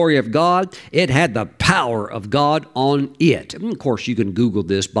the glory of God. It had the power of God on it. And of course, you can Google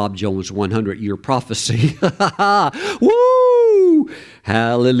this, Bob Jones 100-year prophecy. Woo!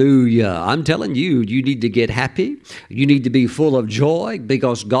 Hallelujah. I'm telling you, you need to get happy. You need to be full of joy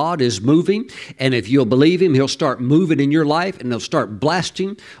because God is moving. And if you'll believe Him, He'll start moving in your life and He'll start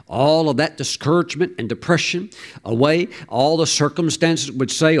blasting all of that discouragement and depression away. All the circumstances would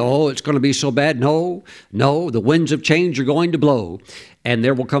say, oh, it's going to be so bad. No, the winds of change are going to blow. And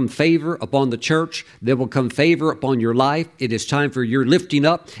there will come favor upon the church. There will come favor upon your life. It is time for your lifting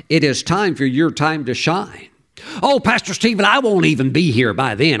up. It is time for your time to shine. Oh, Pastor Stephen, I won't even be here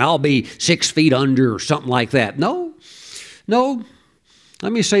by then. I'll be 6 feet under or something like that. No.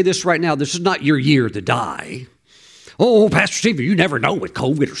 Let me say this right now. This is not your year to die. Oh, Pastor Stephen, you never know with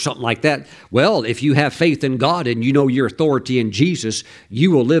COVID or something like that. Well, if you have faith in God and you know your authority in Jesus, you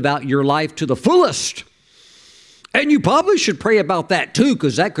will live out your life to the fullest. And you probably should pray about that too,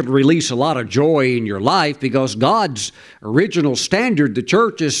 because that could release a lot of joy in your life, because God's original standard, the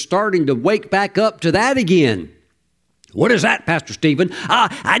church, is starting to wake back up to that again. What is that, Pastor Stephen?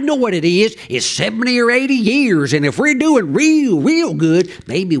 I know what it is. It's 70 or 80 years, and if we're doing real good,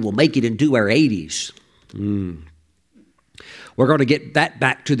 maybe we'll make it into our 80s. We're going to get that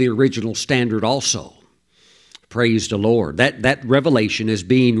back to the original standard also. Praise the Lord. That revelation is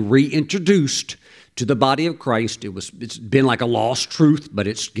being reintroduced to the body of Christ. It's been like a lost truth, but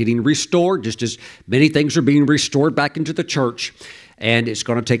it's getting restored, just as many things are being restored back into the church. And it's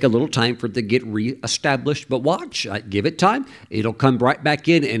going to take a little time for it to get reestablished. But watch, give it time. It'll come right back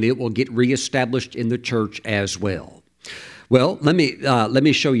in, and it will get reestablished in the church as well. Well, let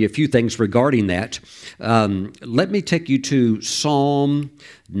me show you a few things regarding that. Let me take you to Psalm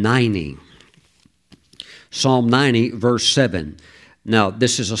 90. Psalm 90, verse 7. Now,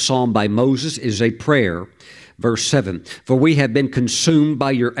 this is a psalm by Moses, it is a prayer. Verse 7, for we have been consumed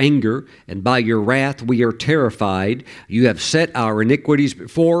by your anger, and by your wrath we are terrified. You have set our iniquities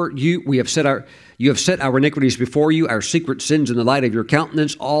before you. You have set our iniquities before you, our secret sins in the light of your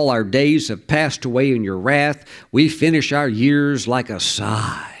countenance. All our days have passed away in your wrath. We finish our years like a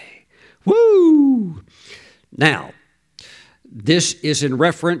sigh. Woo! Now, this is in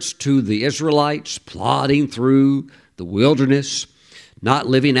reference to the Israelites plodding through the wilderness, not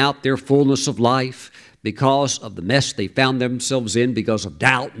living out their fullness of life because of the mess they found themselves in because of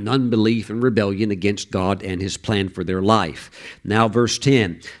doubt and unbelief and rebellion against God and His plan for their life. Now, verse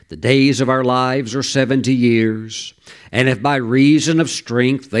 10, the days of our lives are 70 years, and if by reason of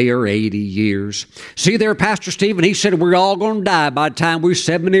strength they are 80 years. See there, Pastor Stephen, he said we're all going to die by the time we're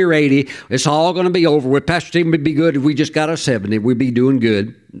 70 or 80. It's all going to be over with. Pastor Stephen, it'd be good if we just got a 70. We'd be doing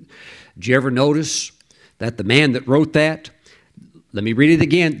good. Did you ever notice that the man that wrote that, let me read it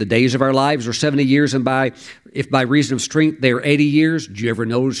again. The days of our lives are 70 years, and if by reason of strength they are 80 years. Did you ever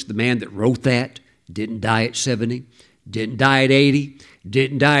notice the man that wrote that didn't die at 70, didn't die at 80,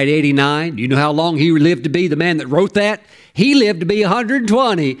 didn't die at 89? Do you know how long he lived to be, the man that wrote that? He lived to be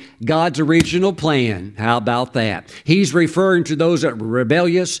 120, God's original plan. How about that? He's referring to those that were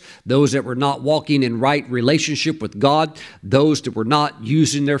rebellious, those that were not walking in right relationship with God, those that were not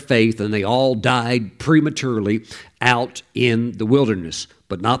using their faith, and they all died prematurely out in the wilderness.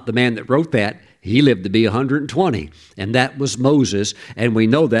 But not the man that wrote that. He lived to be 120, and that was Moses, and we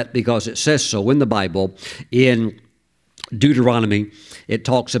know that because it says so in the Bible. In Deuteronomy, it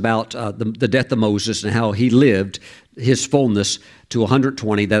talks about the death of Moses and how he lived his fullness to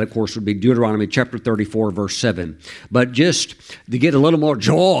 120. That, of course, would be Deuteronomy chapter 34, verse 7. But just to get a little more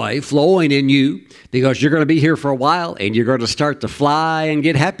joy flowing in you, because you're going to be here for a while and you're going to start to fly and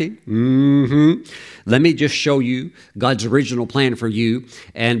get happy. Let me just show you God's original plan for you.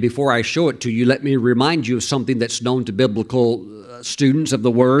 And before I show it to you, let me remind you of something that's known to biblical students of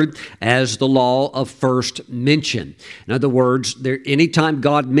the Word as the law of first mention. In other words, anytime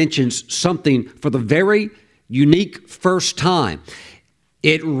God mentions something for the very unique first time,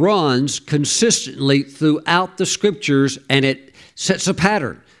 it runs consistently throughout the Scriptures, and it sets a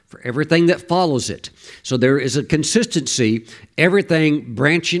pattern for everything that follows it. So there is a consistency, everything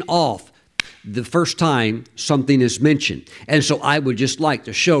branching off the first time something is mentioned. And so I would just like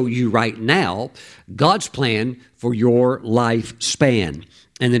to show you right now God's plan for your lifespan.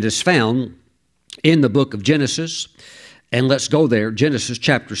 And it is found in the book of Genesis. And let's go there, Genesis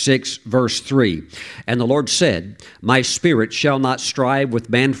chapter 6, verse 3. And the Lord said, My spirit shall not strive with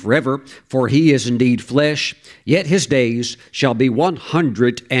man forever, for he is indeed flesh, yet his days shall be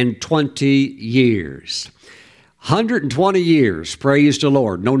 120 years. 120 years, praise the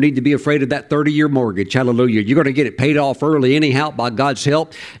Lord. No need to be afraid of that 30-year mortgage, hallelujah. You're going to get it paid off early anyhow by God's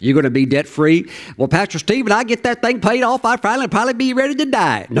help. You're going to be debt-free. Well, Pastor Stephen, I get that thing paid off, I'd probably be ready to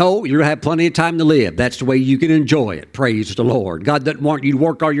die. No, you're going to have plenty of time to live. That's the way you can enjoy it, praise the Lord. God doesn't want you to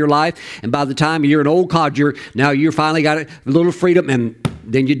work all your life, and by the time you're an old codger, now you're finally got a little freedom, and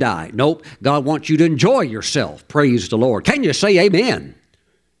then you die. Nope, God wants you to enjoy yourself, praise the Lord. Can you say amen?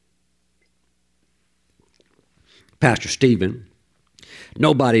 Pastor Stephen,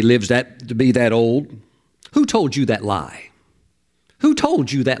 nobody lives to be that old. Who told you that lie? Who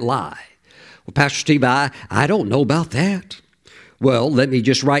told you that lie? Well, Pastor Steve, I don't know about that. Well, let me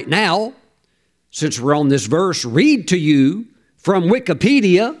just right now, since we're on this verse, read to you from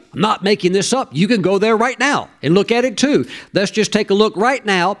Wikipedia. I'm not making this up. You can go there right now and look at it too. Let's just take a look right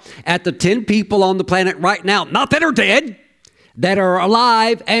now at the 10 people on the planet right now, not that are dead, that are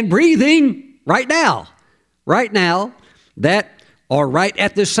alive and breathing right now. Right now, that are right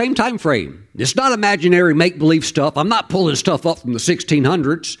at this same time frame. It's not imaginary make-believe stuff. I'm not pulling stuff up from the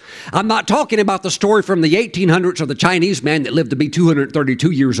 1600s. I'm not talking about the story from the 1800s of the Chinese man that lived to be 232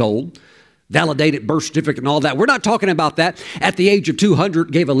 years old, validated birth certificate and all that. We're not talking about that. At the age of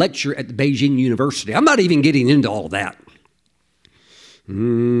 200, gave a lecture at the Beijing University. I'm not even getting into all that.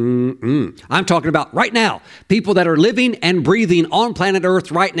 I'm talking about right now, people that are living and breathing on planet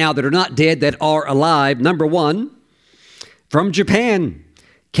Earth right now that are not dead, that are alive. Number one, from Japan,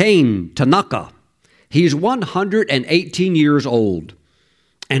 Kane Tanaka. He's 118 years old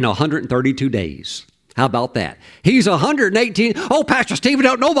and 132 days. How about that? He's 118. Oh, Pastor Stephen,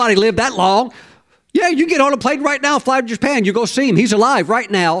 don't nobody live that long. Yeah, you get on a plane right now, fly to Japan, you go see him. He's alive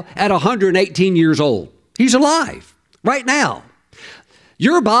right now at 118 years old. He's alive right now.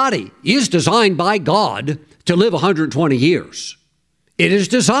 Your body is designed by God to live 120 years. It is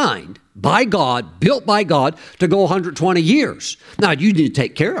designed by God, built by God, to go 120 years. Now, you need to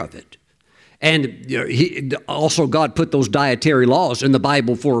take care of it. And also, God put those dietary laws in the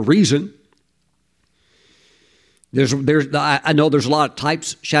Bible for a reason. I know there's a lot of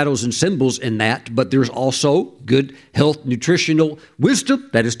types, shadows, and symbols in that, but there's also good health, nutritional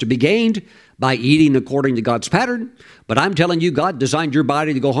wisdom that is to be gained by eating according to God's pattern. But I'm telling you, God designed your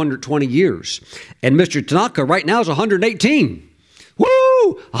body to go 120 years. And Mr. Tanaka right now is 118. Woo!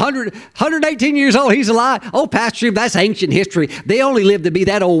 118 years old. He's alive. Oh, Pastor, that's ancient history. They only lived to be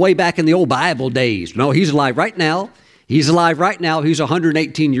that old way back in the old Bible days. No, he's alive right now. He's alive right now. He's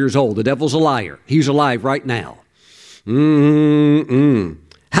 118 years old. The devil's a liar. He's alive right now. How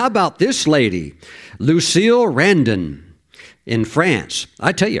about this lady, Lucille Randon in France?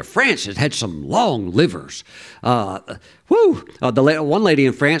 I tell you, France has had some long livers. The one lady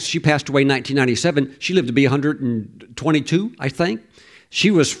in France, she passed away in 1997. She lived to be 122, I think.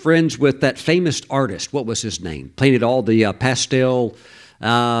 She was friends with that famous artist. What was his name? Painted all the pastel.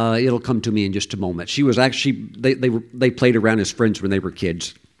 It'll come to me in just a moment. She was actually, they played around as friends when they were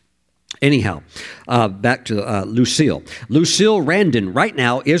kids. Anyhow, back to Lucille. Lucille Randon right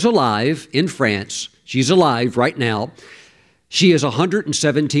now is alive in France. She's alive right now. She is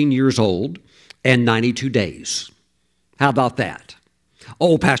 117 years old and 92 days. How about that?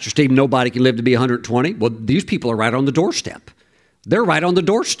 Oh, Pastor Steve, nobody can live to be 120. Well, these people are right on the doorstep. They're right on the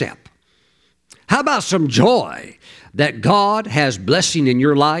doorstep. How about some joy that God has blessing in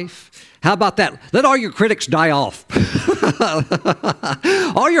your life? How about that? Let all your critics die off.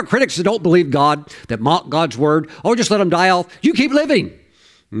 All your critics that don't believe God, that mock God's word, oh, just let them die off. You keep living.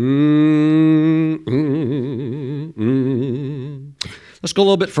 Let's go a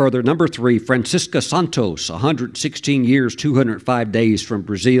little bit further. Number 3, Francisca Santos, 116 years, 205 days from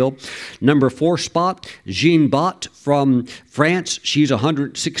Brazil. Number 4 spot, Jean Bott from France. She's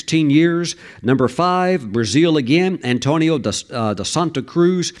 116 years. Number 5, Brazil again, Antonio da Santa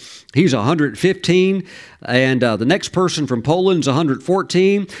Cruz. He's 115. And the next person from Poland's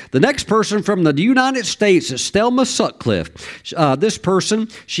 114. The next person from the United States is Thelma Sutcliffe. This person,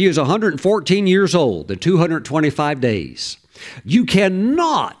 she is 114 years old and 225 days. You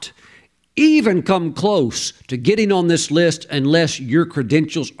cannot even come close to getting on this list unless your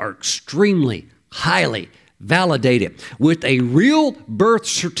credentials are extremely highly validated with a real birth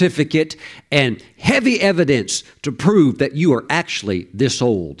certificate and heavy evidence to prove that you are actually this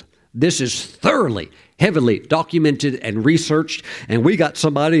old. This is thoroughly heavily documented and researched. And we got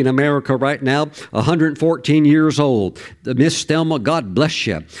somebody in America right now, 114 years old. Miss Thelma, God bless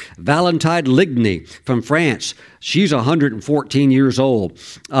you. Valentine Ligny from France. She's 114 years old.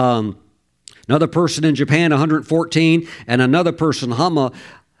 Another person in Japan, 114. And another person, Hama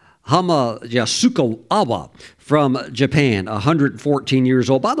Yasukawa from Japan, 114 years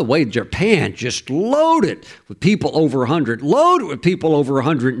old. By the way, Japan just loaded with people over 100, loaded with people over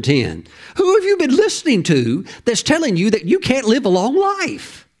 110. Who have you been listening to that's telling you that you can't live a long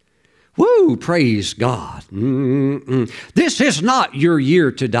life? Woo, praise God. This is not your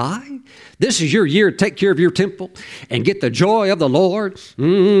year to die. This is your year to take care of your temple and get the joy of the Lord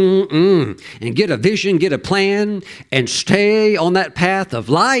and get a vision, get a plan, and stay on that path of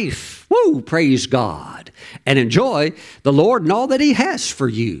life. Woo, praise God. And enjoy the Lord and all that He has for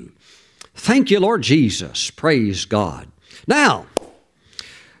you. Thank you, Lord Jesus. Praise God. Now,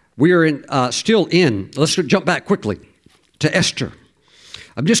 we are still in, let's jump back quickly to Esther.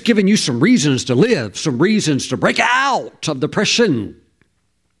 I'm just giving you some reasons to live, some reasons to break out of depression,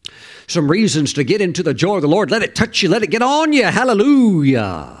 some reasons to get into the joy of the Lord. Let it touch you. Let it get on you.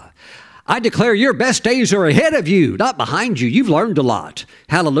 Hallelujah. I declare your best days are ahead of you, not behind you. You've learned a lot.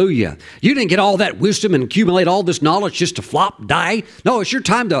 Hallelujah. You didn't get all that wisdom and accumulate all this knowledge just to flop, die. No, it's your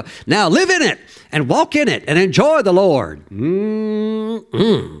time to now live in it and walk in it and enjoy the Lord.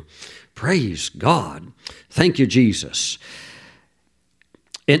 Praise God. Thank you, Jesus.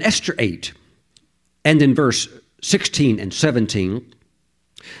 In Esther 8 and in verse 16 and 17,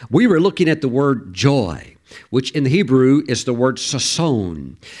 we were looking at the word joy, which in the Hebrew is the word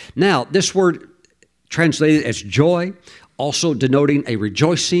sason. Now, this word translated as joy, also denoting a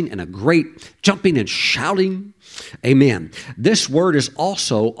rejoicing and a great jumping and shouting. Amen. This word is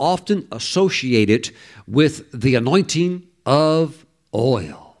also often associated with the anointing of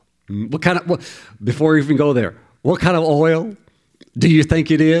oil. Before we even go there, what kind of oil do you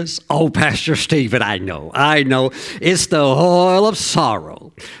think it is? Oh, Pastor Stephen, I know. It's the oil of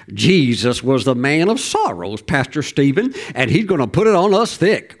sorrow. Jesus was the man of sorrows, Pastor Stephen, and He's going to put it on us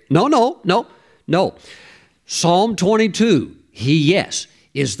thick. No. Psalm 22, He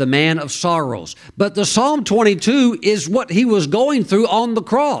is the man of sorrows. But the Psalm 22 is what He was going through on the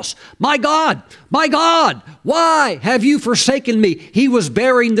cross. My God, why have you forsaken me? He was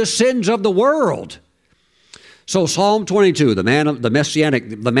bearing the sins of the world. So Psalm 22, the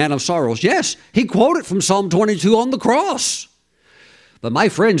man of sorrows, yes, he quoted from Psalm 22 on the cross. But my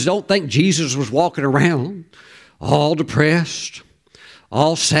friends, don't think Jesus was walking around all depressed,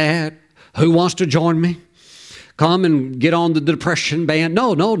 all sad. Who wants to join me? Come and get on the depression band.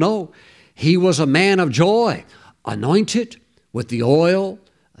 No. He was a man of joy, anointed with the oil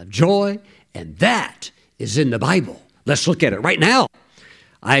of joy, and that is in the Bible. Let's look at it right now.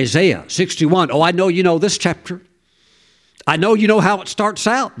 Isaiah 61. Oh, I know you know this chapter. I know you know how it starts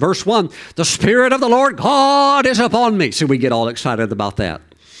out. Verse 1, the Spirit of the Lord God is upon me. So we get all excited about that.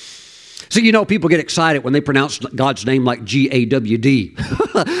 So you know people get excited when they pronounce God's name like G-A-W-D.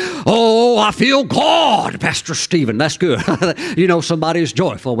 Oh, I feel God, Pastor Stephen. That's good. You know somebody is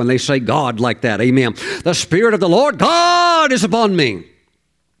joyful when they say God like that. Amen. The Spirit of the Lord God is upon me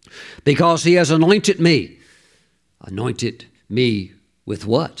because He has anointed me. Anointed me with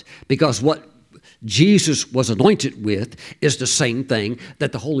what? Because what Jesus was anointed with is the same thing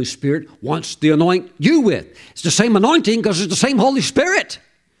that the Holy Spirit wants to anoint you with. It's the same anointing because it's the same Holy Spirit.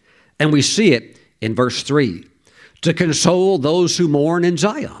 And we see it in verse 3. To console those who mourn in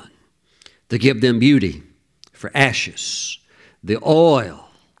Zion, to give them beauty for ashes, the oil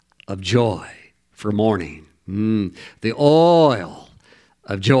of joy for mourning. The oil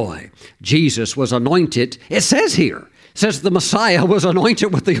of joy. Jesus was anointed, it says here. It says the Messiah was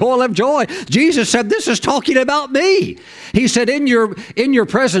anointed with the oil of joy. Jesus said, this is talking about me. He said, in your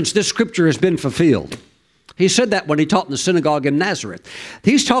presence, this scripture has been fulfilled. He said that when He taught in the synagogue in Nazareth.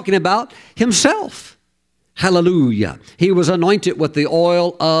 He's talking about Himself. Hallelujah. He was anointed with the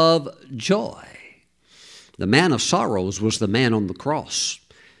oil of joy. The man of sorrows was the man on the cross,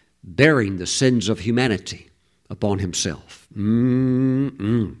 bearing the sins of humanity upon Himself.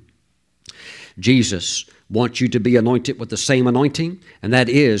 Jesus wants you to be anointed with the same anointing, and that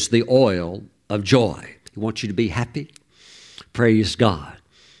is the oil of joy. He wants you to be happy. Praise God.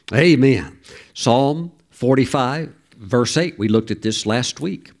 Amen. Psalm 45, verse 8. We looked at this last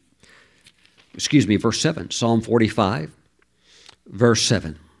week. Verse 7. Psalm 45, verse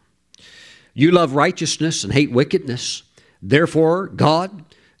 7. You love righteousness and hate wickedness. Therefore, God,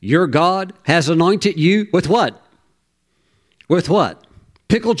 your God, has anointed you with what? With what?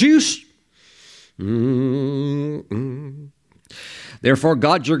 Pickle juice? Therefore,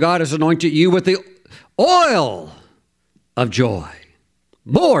 God, your God, has anointed you with the oil of joy.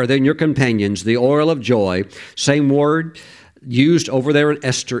 More than your companions, the oil of joy. Same word used over there in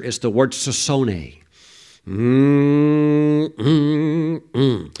Esther is the word sosone.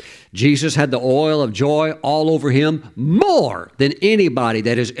 Jesus had the oil of joy all over him more than anybody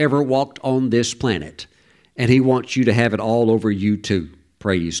that has ever walked on this planet. And he wants you to have it all over you too.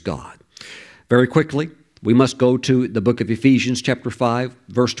 Praise God. Very quickly, we must go to the book of Ephesians chapter 5,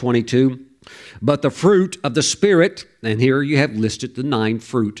 verse 22. But the fruit of the Spirit, and here you have listed the 9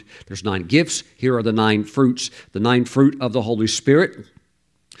 fruit. There's 9 gifts. Here are the 9 fruits, the 9 fruit of the Holy Spirit.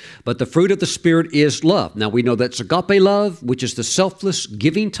 But the fruit of the Spirit is love. Now we know that's agape love, which is the selfless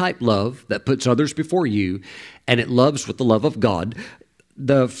giving type love that puts others before you, and it loves with the love of God.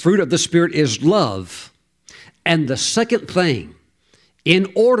 The fruit of the Spirit is love. And the second thing,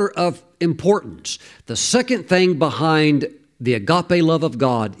 in order of importance, the second thing behind the agape love of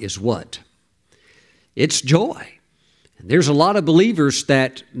God is what? It's joy. And there's a lot of believers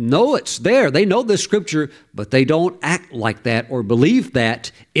that know it's there. They know this scripture, but they don't act like that or believe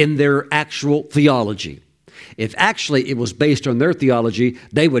that in their actual theology. If actually it was based on their theology,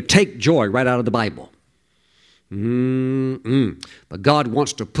 they would take joy right out of the Bible. But God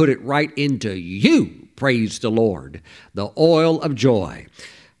wants to put it right into you. Praise the Lord. The oil of joy.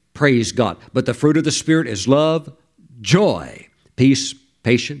 Praise God. But the fruit of the Spirit is love, joy, peace,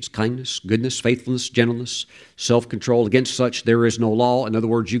 patience, kindness, goodness, faithfulness, gentleness, self-control. Against such there is no law. In other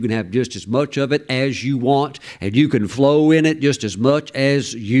words, you can have just as much of it as you want, and you can flow in it just as much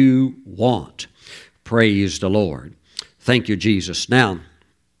as you want. Praise the Lord. Thank you, Jesus. Now,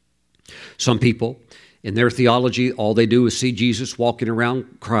 some people, in their theology, all they do is see Jesus walking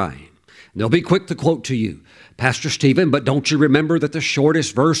around crying. They'll be quick to quote to you, Pastor Stephen, but don't you remember that the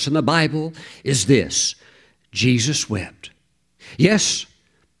shortest verse in the Bible is this: Jesus wept. Yes,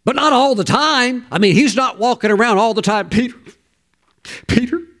 but not all the time. I mean, he's not walking around all the time.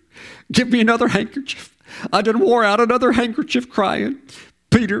 Peter, give me another handkerchief. I done wore out another handkerchief crying.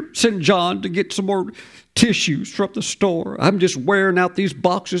 Peter, send John to get some more tissues from the store. I'm just wearing out these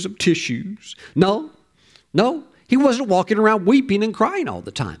boxes of tissues. No. He wasn't walking around weeping and crying all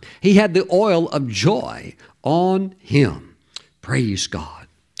the time. He had the oil of joy on him. Praise God.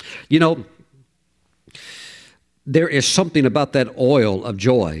 You know, there is something about that oil of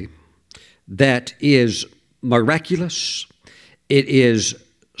joy that is miraculous. It is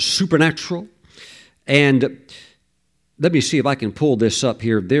supernatural. And let me see if I can pull this up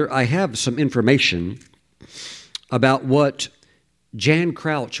here. I have some information about what Jan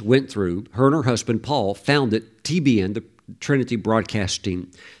Crouch went through. Her and her husband, Paul, founded TBN, the Trinity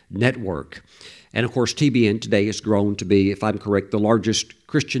Broadcasting Network. And of course, TBN today has grown to be, if I'm correct, the largest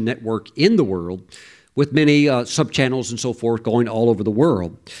Christian network in the world, with many sub-channels and so forth going all over the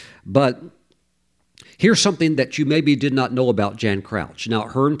world. But here's something that you maybe did not know about Jan Crouch. Now,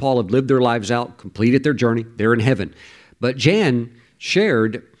 her and Paul have lived their lives out, completed their journey. They're in heaven. But Jan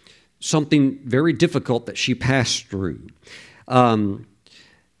shared something very difficult that she passed through.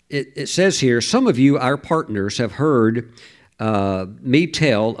 It says here, some of you, our partners, have heard me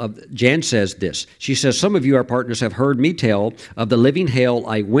tell of, Jan says this, she says, some of you, our partners, have heard me tell of the living hell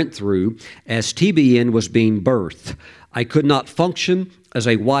I went through as TBN was being birthed. I could not function as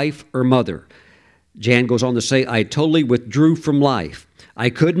a wife or mother. Jan goes on to say, I totally withdrew from life. I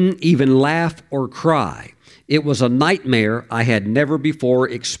couldn't even laugh or cry. It was a nightmare I had never before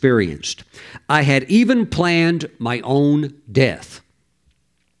experienced. I had even planned my own death.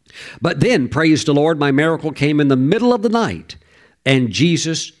 But then, praise the Lord, my miracle came in the middle of the night, and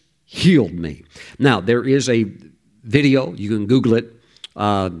Jesus healed me. Now, there is a video, you can Google it,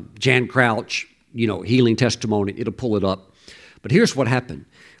 Jan Crouch, healing testimony, it'll pull it up. But here's what happened.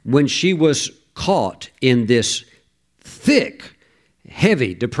 When she was caught in this thick,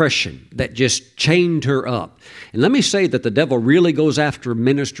 heavy depression that just chained her up. And let me say that the devil really goes after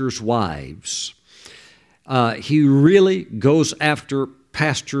ministers' wives. He really goes after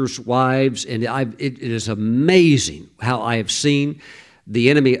pastors' wives, and it is amazing how I have seen the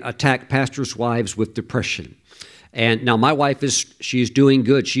enemy attack pastors' wives with depression. And now my wife she's doing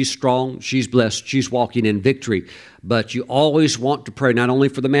good. She's strong. She's blessed. She's walking in victory. But you always want to pray not only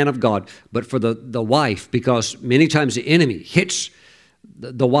for the man of God, but for the wife, because many times the enemy hits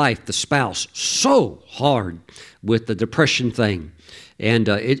the wife, the spouse, so hard with the depression thing. And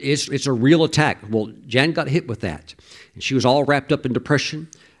it's a real attack. Well, Jan got hit with that. And she was all wrapped up in depression.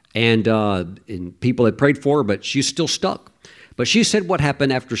 And people had prayed for her, but she's still stuck. But she said what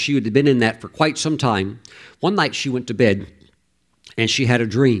happened after she had been in that for quite some time. One night she went to bed and she had a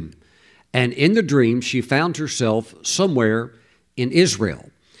dream. And in the dream, she found herself somewhere in Israel.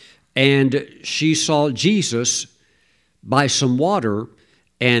 and she saw Jesus by some water,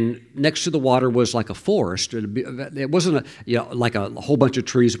 and next to the water was like a forest. It wasn't like a whole bunch of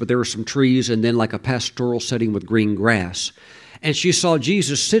trees, but there were some trees and then like a pastoral setting with green grass. And she saw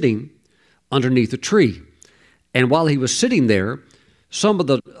Jesus sitting underneath a tree. And while he was sitting there, some of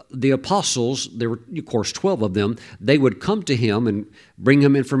the apostles, there were, of course, 12 of them, they would come to him and bring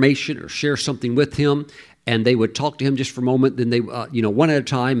him information or share something with him, and they would talk to him just for a moment, then they, one at a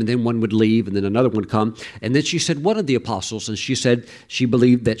time, and then one would leave, and then another one would come. And then she said, one of the apostles, and she said she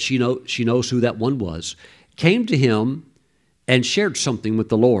believed that she knows who that one was, came to him and shared something with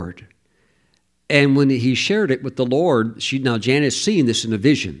the Lord. And when he shared it with the Lord, now Jan is seeing this in a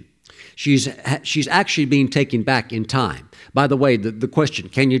vision. She's actually being taken back in time. By the way, the question,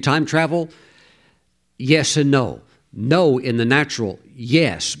 can you time travel? Yes and no. No in the natural,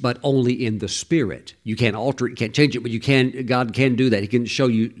 yes, but only in the spirit. You can't alter it, you can't change it, but God can do that. He can show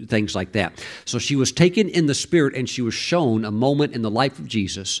you things like that. So she was taken in the spirit, and she was shown a moment in the life of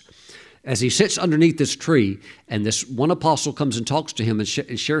Jesus as he sits underneath this tree, and this one apostle comes and talks to him and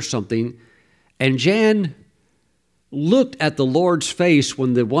shares something. And Jan looked at the Lord's face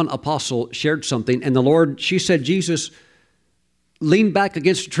when the one apostle shared something, and the Lord, she said, Jesus leaned back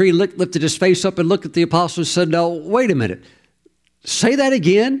against a tree, lifted his face up and looked at the apostle and said, no, wait a minute. Say that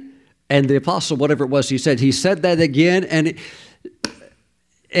again. And the apostle, whatever it was, he said that again.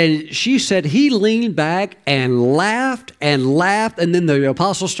 And she said he leaned back and laughed. And then the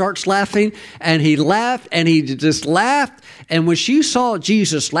apostle starts laughing, and he laughed, and he just laughed. And when she saw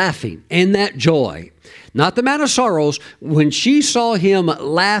Jesus laughing in that joy, not the man of sorrows, when she saw him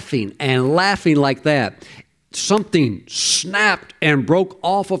laughing like that, something snapped and broke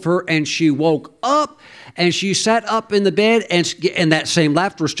off of her, and she woke up, and she sat up in the bed, and that same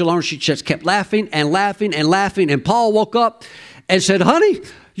laughter was still on her. She just kept laughing and laughing and laughing. And Paul woke up and said, honey,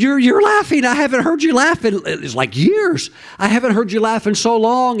 you're laughing. I haven't heard you laughing. It's like years. I haven't heard you laughing so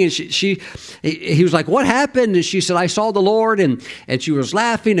long. And he was like, what happened? And she said, I saw the Lord. And she was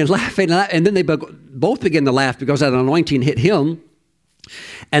laughing and laughing. And then they both began to laugh because that anointing hit him.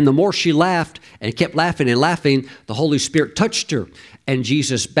 And the more she laughed and kept laughing and laughing, the Holy Spirit touched her. And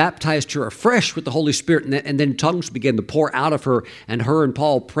Jesus baptized her afresh with the Holy Spirit. And then tongues began to pour out of her. And her and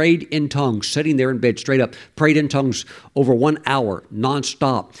Paul prayed in tongues, sitting there in bed straight up, prayed in tongues over 1 hour,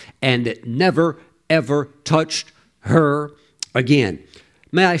 nonstop. And it never, ever touched her again.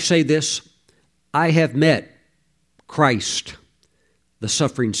 May I say this? I have met Christ, the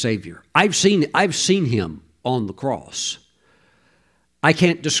suffering Savior. I've seen him on the cross. I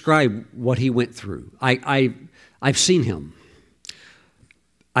can't describe what he went through. I've seen him.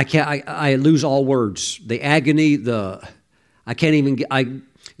 I lose all words. The agony, it's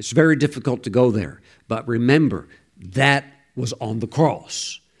very difficult to go there. But remember, that was on the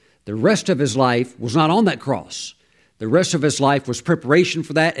cross. The rest of his life was not on that cross. The rest of his life was preparation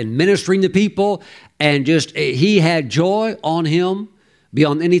for that and ministering to people, and he had joy on him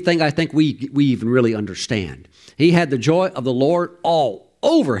beyond anything I think we even really understand. He had the joy of the Lord all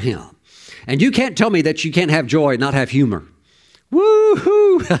over him. And you can't tell me that you can't have joy and not have humor.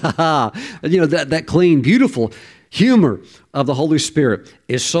 Woo-hoo! that clean, beautiful humor of the Holy Spirit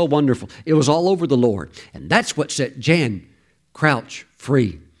is so wonderful. It was all over the Lord. And that's what set Jan Crouch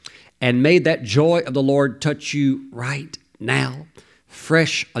free and made that joy of the Lord touch you right now.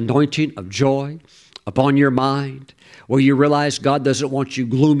 Fresh anointing of joy upon your mind, where you realize God doesn't want you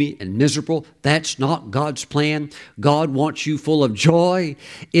gloomy and miserable. That's not God's plan. God wants you full of joy.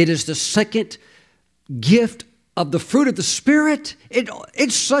 It is the second gift of the fruit of the Spirit.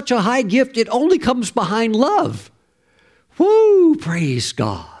 It's such a high gift. It only comes behind love. Woo! Praise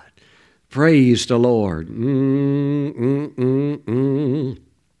God. Praise the Lord.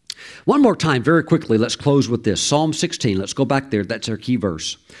 One more time, very quickly, let's close with this. Psalm 16. Let's go back there. That's our key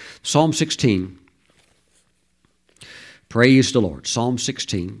verse. Psalm 16. Praise the Lord. Psalm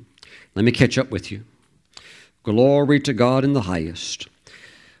 16. Let me catch up with you. Glory to God in the highest.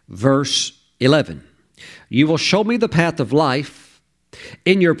 Verse 11. You will show me the path of life.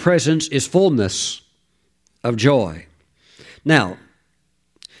 In your presence is fullness of joy. Now,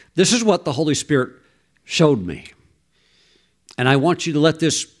 this is what the Holy Spirit showed me. And I want you to let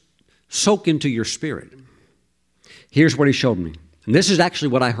this soak into your spirit. Here's what he showed me. And this is actually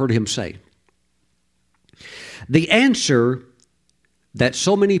what I heard him say. The answer that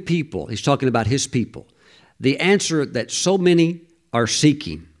so many people, he's talking about his people, the answer that so many are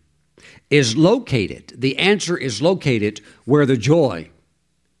seeking is located. The answer is located where the joy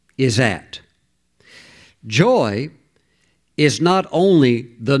is at. Joy is not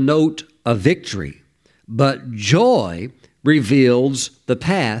only the note of victory, but joy reveals the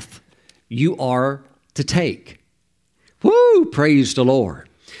path you are to take. Woo! Praise the Lord.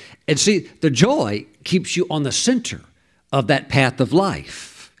 And see, the joy keeps you on the center of that path of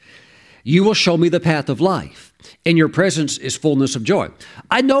life. You will show me the path of life. In your presence is fullness of joy.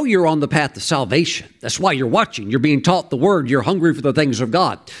 I know you're on the path of salvation. That's why you're watching. You're being taught the Word. You're hungry for the things of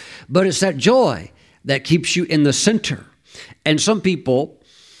God. But it's that joy that keeps you in the center. And some people,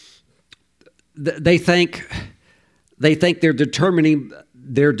 they think they're determining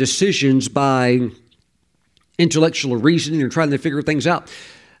their decisions by intellectual reasoning and trying to figure things out.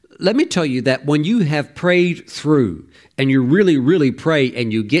 Let me tell you that when you have prayed through and you really, really pray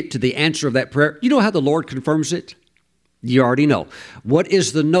and you get to the answer of that prayer, you know how the Lord confirms it? You already know. What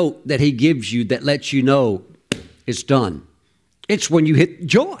is the note that He gives you that lets you know it's done? It's when you hit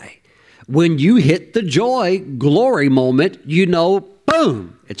joy. When you hit the joy glory moment, you know,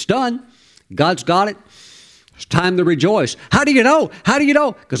 boom, it's done. God's got it. It's time to rejoice. How do you know? How do you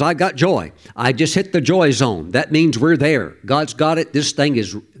know? Because I got joy. I just hit the joy zone. That means we're there. God's got it.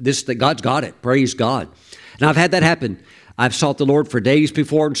 God's got it. Praise God. And I've had that happen. I've sought the Lord for days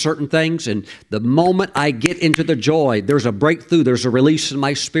before in certain things, and the moment I get into the joy, there's a breakthrough, there's a release in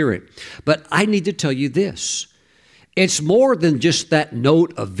my spirit. But I need to tell you this. It's more than just that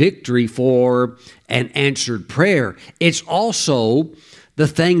note of victory for an answered prayer. It's also the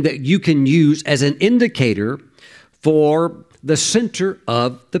thing that you can use as an indicator for the center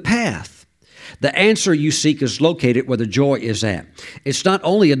of the path. The answer you seek is located where the joy is at. It's not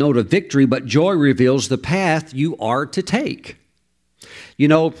only a note of victory, but joy reveals the path you are to take. You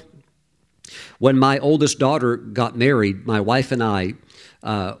know, when my oldest daughter got married, my wife and I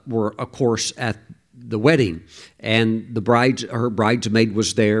were, of course, at the wedding, and her bridesmaid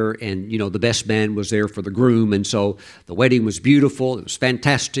was there, and the best man was there for the groom, and so the wedding was beautiful. It was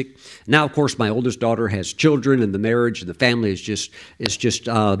fantastic. Now, of course, my oldest daughter has children, and the marriage and the family is just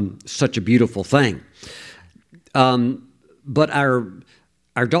such a beautiful thing. But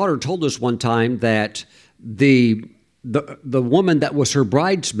our daughter told us one time that the woman that was her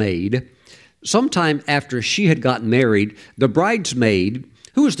bridesmaid, sometime after she had gotten married, the bridesmaid,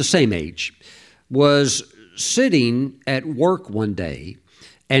 who was the same age, was sitting at work one day,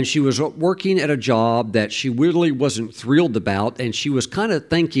 and she was working at a job that she really wasn't thrilled about, and she was kind of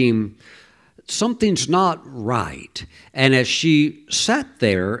thinking, something's not right. And as she sat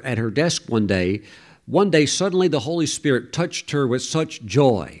there at her desk one day, suddenly the Holy Spirit touched her with such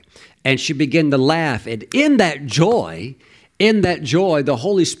joy, and she began to laugh, and in that joy, the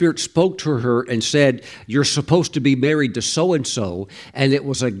Holy Spirit spoke to her and said, you're supposed to be married to so-and-so. And it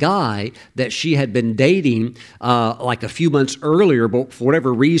was a guy that she had been dating like a few months earlier, but for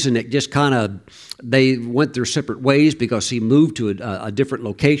whatever reason, it just they went their separate ways because he moved to a different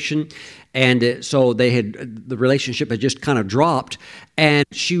location. And so the relationship had just kind of dropped. And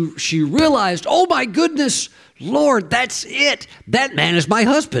she realized, oh my goodness, Lord, that's it. That man is my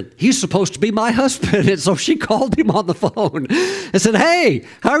husband. He's supposed to be my husband. And so she called him on the phone and said, hey,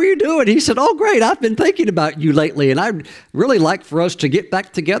 how are you doing? He said, oh, great. I've been thinking about you lately, and I'd really like for us to get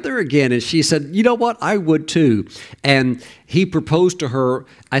back together again. And she said, you know what? I would too. And he proposed to her,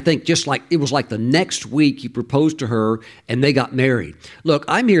 I think it was like the next week he proposed to her, and they got married. Look,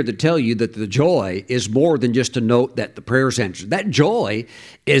 I'm here to tell you that the joy is more than just a note that the prayer's answered. That joy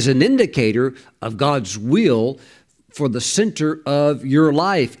is an indicator of God's will for the center of your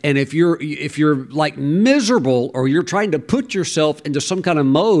life. And if you're like miserable, or you're trying to put yourself into some kind of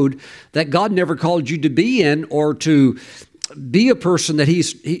mode that God never called you to be in, or to be a person that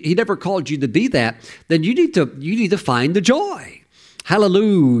he never called you to be, that, then you need to find the joy.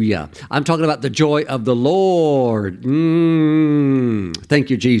 Hallelujah. I'm talking about the joy of the Lord. Thank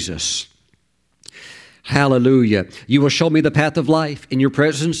you, Jesus. Hallelujah. You will show me the path of life. In your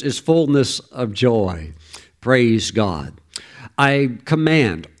presence is fullness of joy. Praise God. I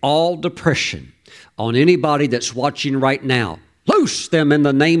command all depression on anybody that's watching right now. Loose them in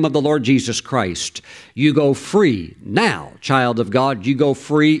the name of the Lord Jesus Christ. You go free now, child of God. You go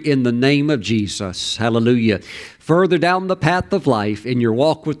free in the name of Jesus. Hallelujah. Further down the path of life in your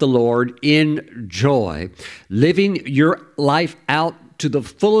walk with the Lord in joy, living your life out to the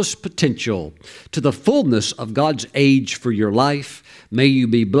fullest potential, to the fullness of God's age for your life. May you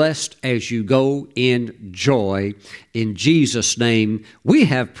be blessed as you go in joy. In Jesus' name, we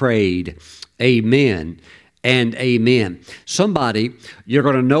have prayed. Amen and amen. Somebody, you're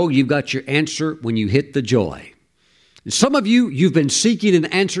going to know you've got your answer when you hit the joy. Some of you've been seeking an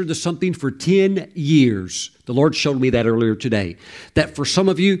answer to something for 10 years. The Lord showed me that earlier today, that for some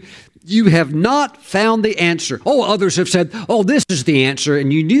of you, you have not found the answer. Oh, others have said, oh, this is the answer.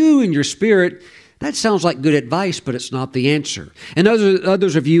 And you knew in your spirit That sounds like good advice, but it's not the answer. And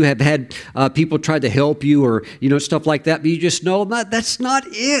others of you have had people try to help you or, stuff like that, but you just know that's not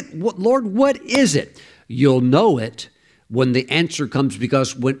it. Lord, what is it? You'll know it when the answer comes,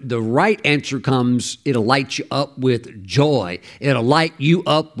 because when the right answer comes, it'll light you up with joy. It'll light you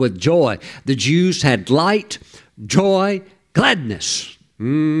up with joy. The Jews had light, joy, gladness.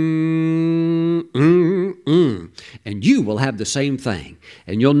 And you will have the same thing.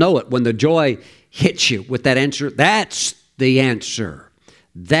 And you'll know it when the joy hits you with that answer. That's the answer.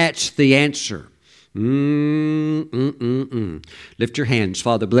 That's the answer. Lift your hands.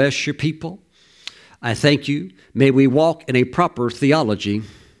 Father, bless your people. I thank you. May we walk in a proper theology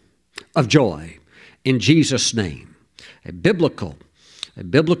of joy. In Jesus' name. A biblical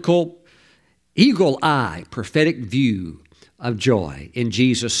eagle eye, prophetic view of joy. In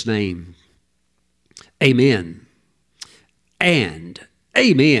Jesus' name. Amen. And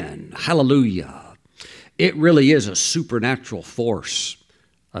amen. Hallelujah. It really is a supernatural force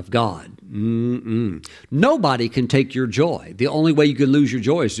of God. Nobody can take your joy. The only way you can lose your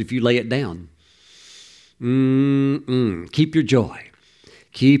joy is if you lay it down. Keep your joy.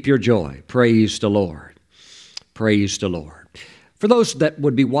 Keep your joy. Praise the Lord. Praise the Lord. For those that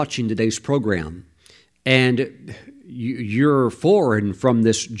would be watching today's program and you're foreign from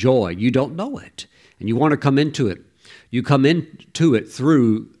this joy, you don't know it, and you want to come into it, you come into it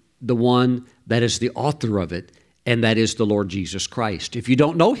through the one that is the author of it, and that is the Lord Jesus Christ. If you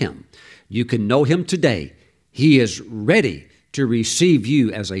don't know Him, you can know Him today. He is ready to receive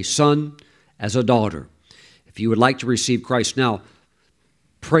you as a son, as a daughter. If you would like to receive Christ now,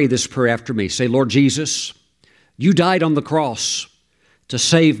 pray this prayer after me. Say, Lord Jesus, you died on the cross to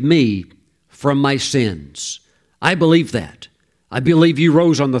save me from my sins. I believe that. I believe you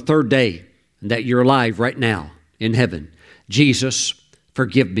rose on the third day and that you're alive right now in heaven. Jesus,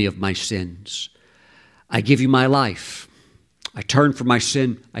 forgive me of my sins. I give you my life. I turn from my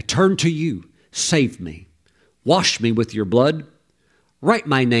sin. I turn to you. Save me. Wash me with your blood. Write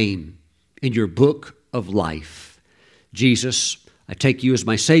my name in your book of life. Jesus, I take you as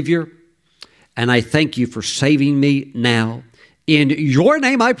my Savior, and I thank you for saving me now. In your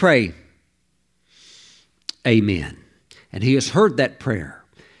name I pray. Amen. And He has heard that prayer,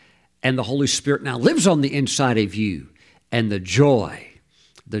 and the Holy Spirit now lives on the inside of you, and the joy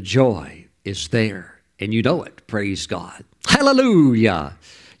is there, and you know it. Praise God. Hallelujah.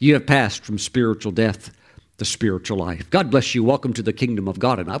 You have passed from spiritual death to spiritual life. God bless you. Welcome to the kingdom of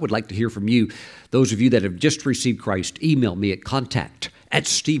God. And I would like to hear from you. Those of you that have just received Christ, email me at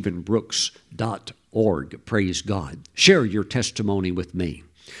contact@stephenbrooks.org. Praise God. Share your testimony with me.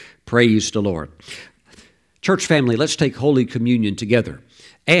 Praise the Lord. Church family, let's take Holy Communion together.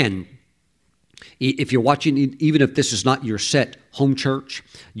 And if you're watching, even if this is not your set home church,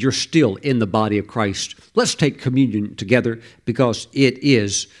 you're still in the body of Christ. Let's take communion together because it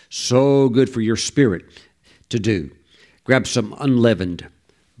is so good for your spirit to do. Grab some unleavened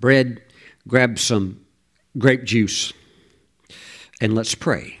bread, grab some grape juice, and let's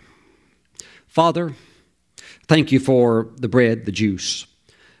pray. Father, thank you for the bread, the juice.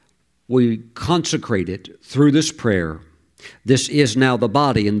 We consecrate it through this prayer. This is now the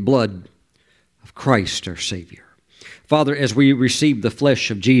body and blood of Christ our Savior. Father, as we receive the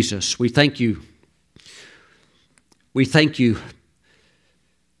flesh of Jesus, we thank you. We thank you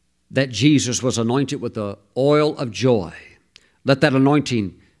that Jesus was anointed with the oil of joy. Let that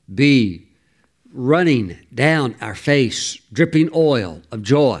anointing be running down our face, dripping oil of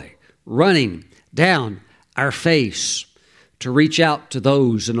joy, running down our face to reach out to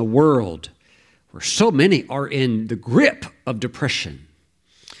those in a world where so many are in the grip of depression,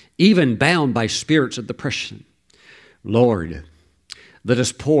 even bound by spirits of depression. Lord, let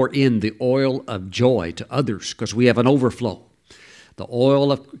us pour in the oil of joy to others because we have an overflow. The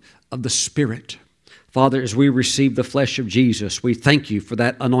oil of the Spirit. Father, as we receive the flesh of Jesus, we thank you for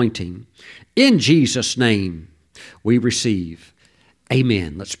that anointing. In Jesus' name, we receive.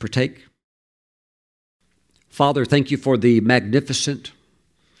 Amen. Let's partake. Father, thank you for the magnificent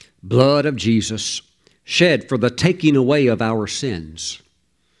blood of Jesus shed for the taking away of our sins.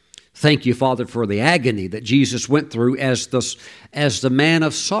 Thank you, Father, for the agony that Jesus went through as the man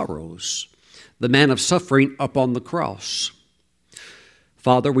of sorrows, the man of suffering up on the cross.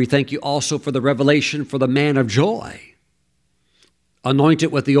 Father, we thank you also for the revelation for the man of joy,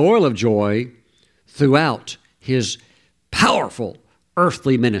 anointed with the oil of joy throughout his powerful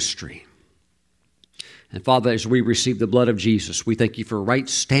earthly ministry. And Father, as we receive the blood of Jesus, we thank you for right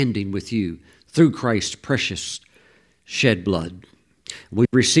standing with you through Christ's precious shed blood. We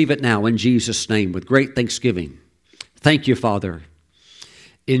receive it now in Jesus' name with great thanksgiving. Thank you, Father,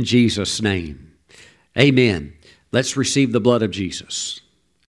 in Jesus' name. Amen. Let's receive the blood of Jesus.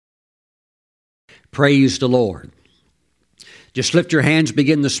 Praise the Lord. Just lift your hands,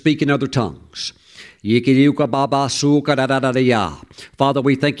 begin to speak in other tongues. Father,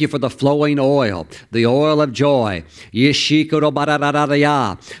 we thank you for the flowing oil, the oil of joy.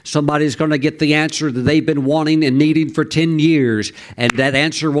 Somebody's going to get the answer that they've been wanting and needing for 10 years, and that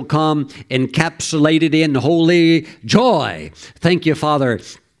answer will come encapsulated in holy joy. Thank you, Father.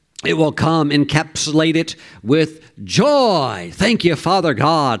 It will come encapsulated with joy. Thank you, Father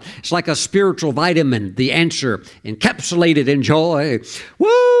God. It's like a spiritual vitamin, the answer, encapsulated in joy.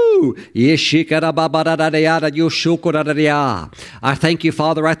 Woo! I thank you,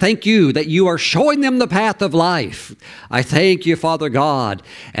 Father. I thank you that you are showing them the path of life. I thank you, Father God.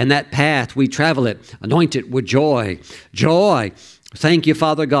 And that path, we travel it, anoint it with joy. Joy. Thank you,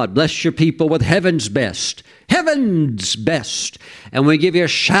 Father God. Bless your people with heaven's best. Heaven's best. And we give you a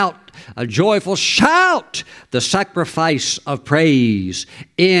shout, a joyful shout, the sacrifice of praise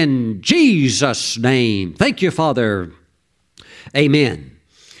in Jesus' name. Thank you, Father. Amen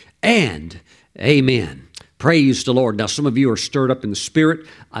and amen. Praise the Lord. Now, some of you are stirred up in the Spirit.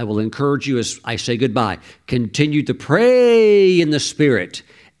 I will encourage you as I say goodbye. Continue to pray in the Spirit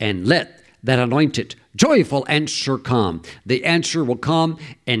and let that anointed, joyful answer come. The answer will come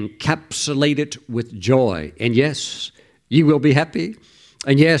encapsulated with joy. And yes, you will be happy.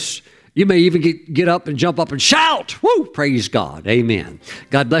 And yes, you may even get up and jump up and shout. Woo! Praise God. Amen.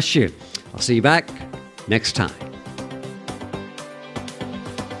 God bless you. I'll see you back next time.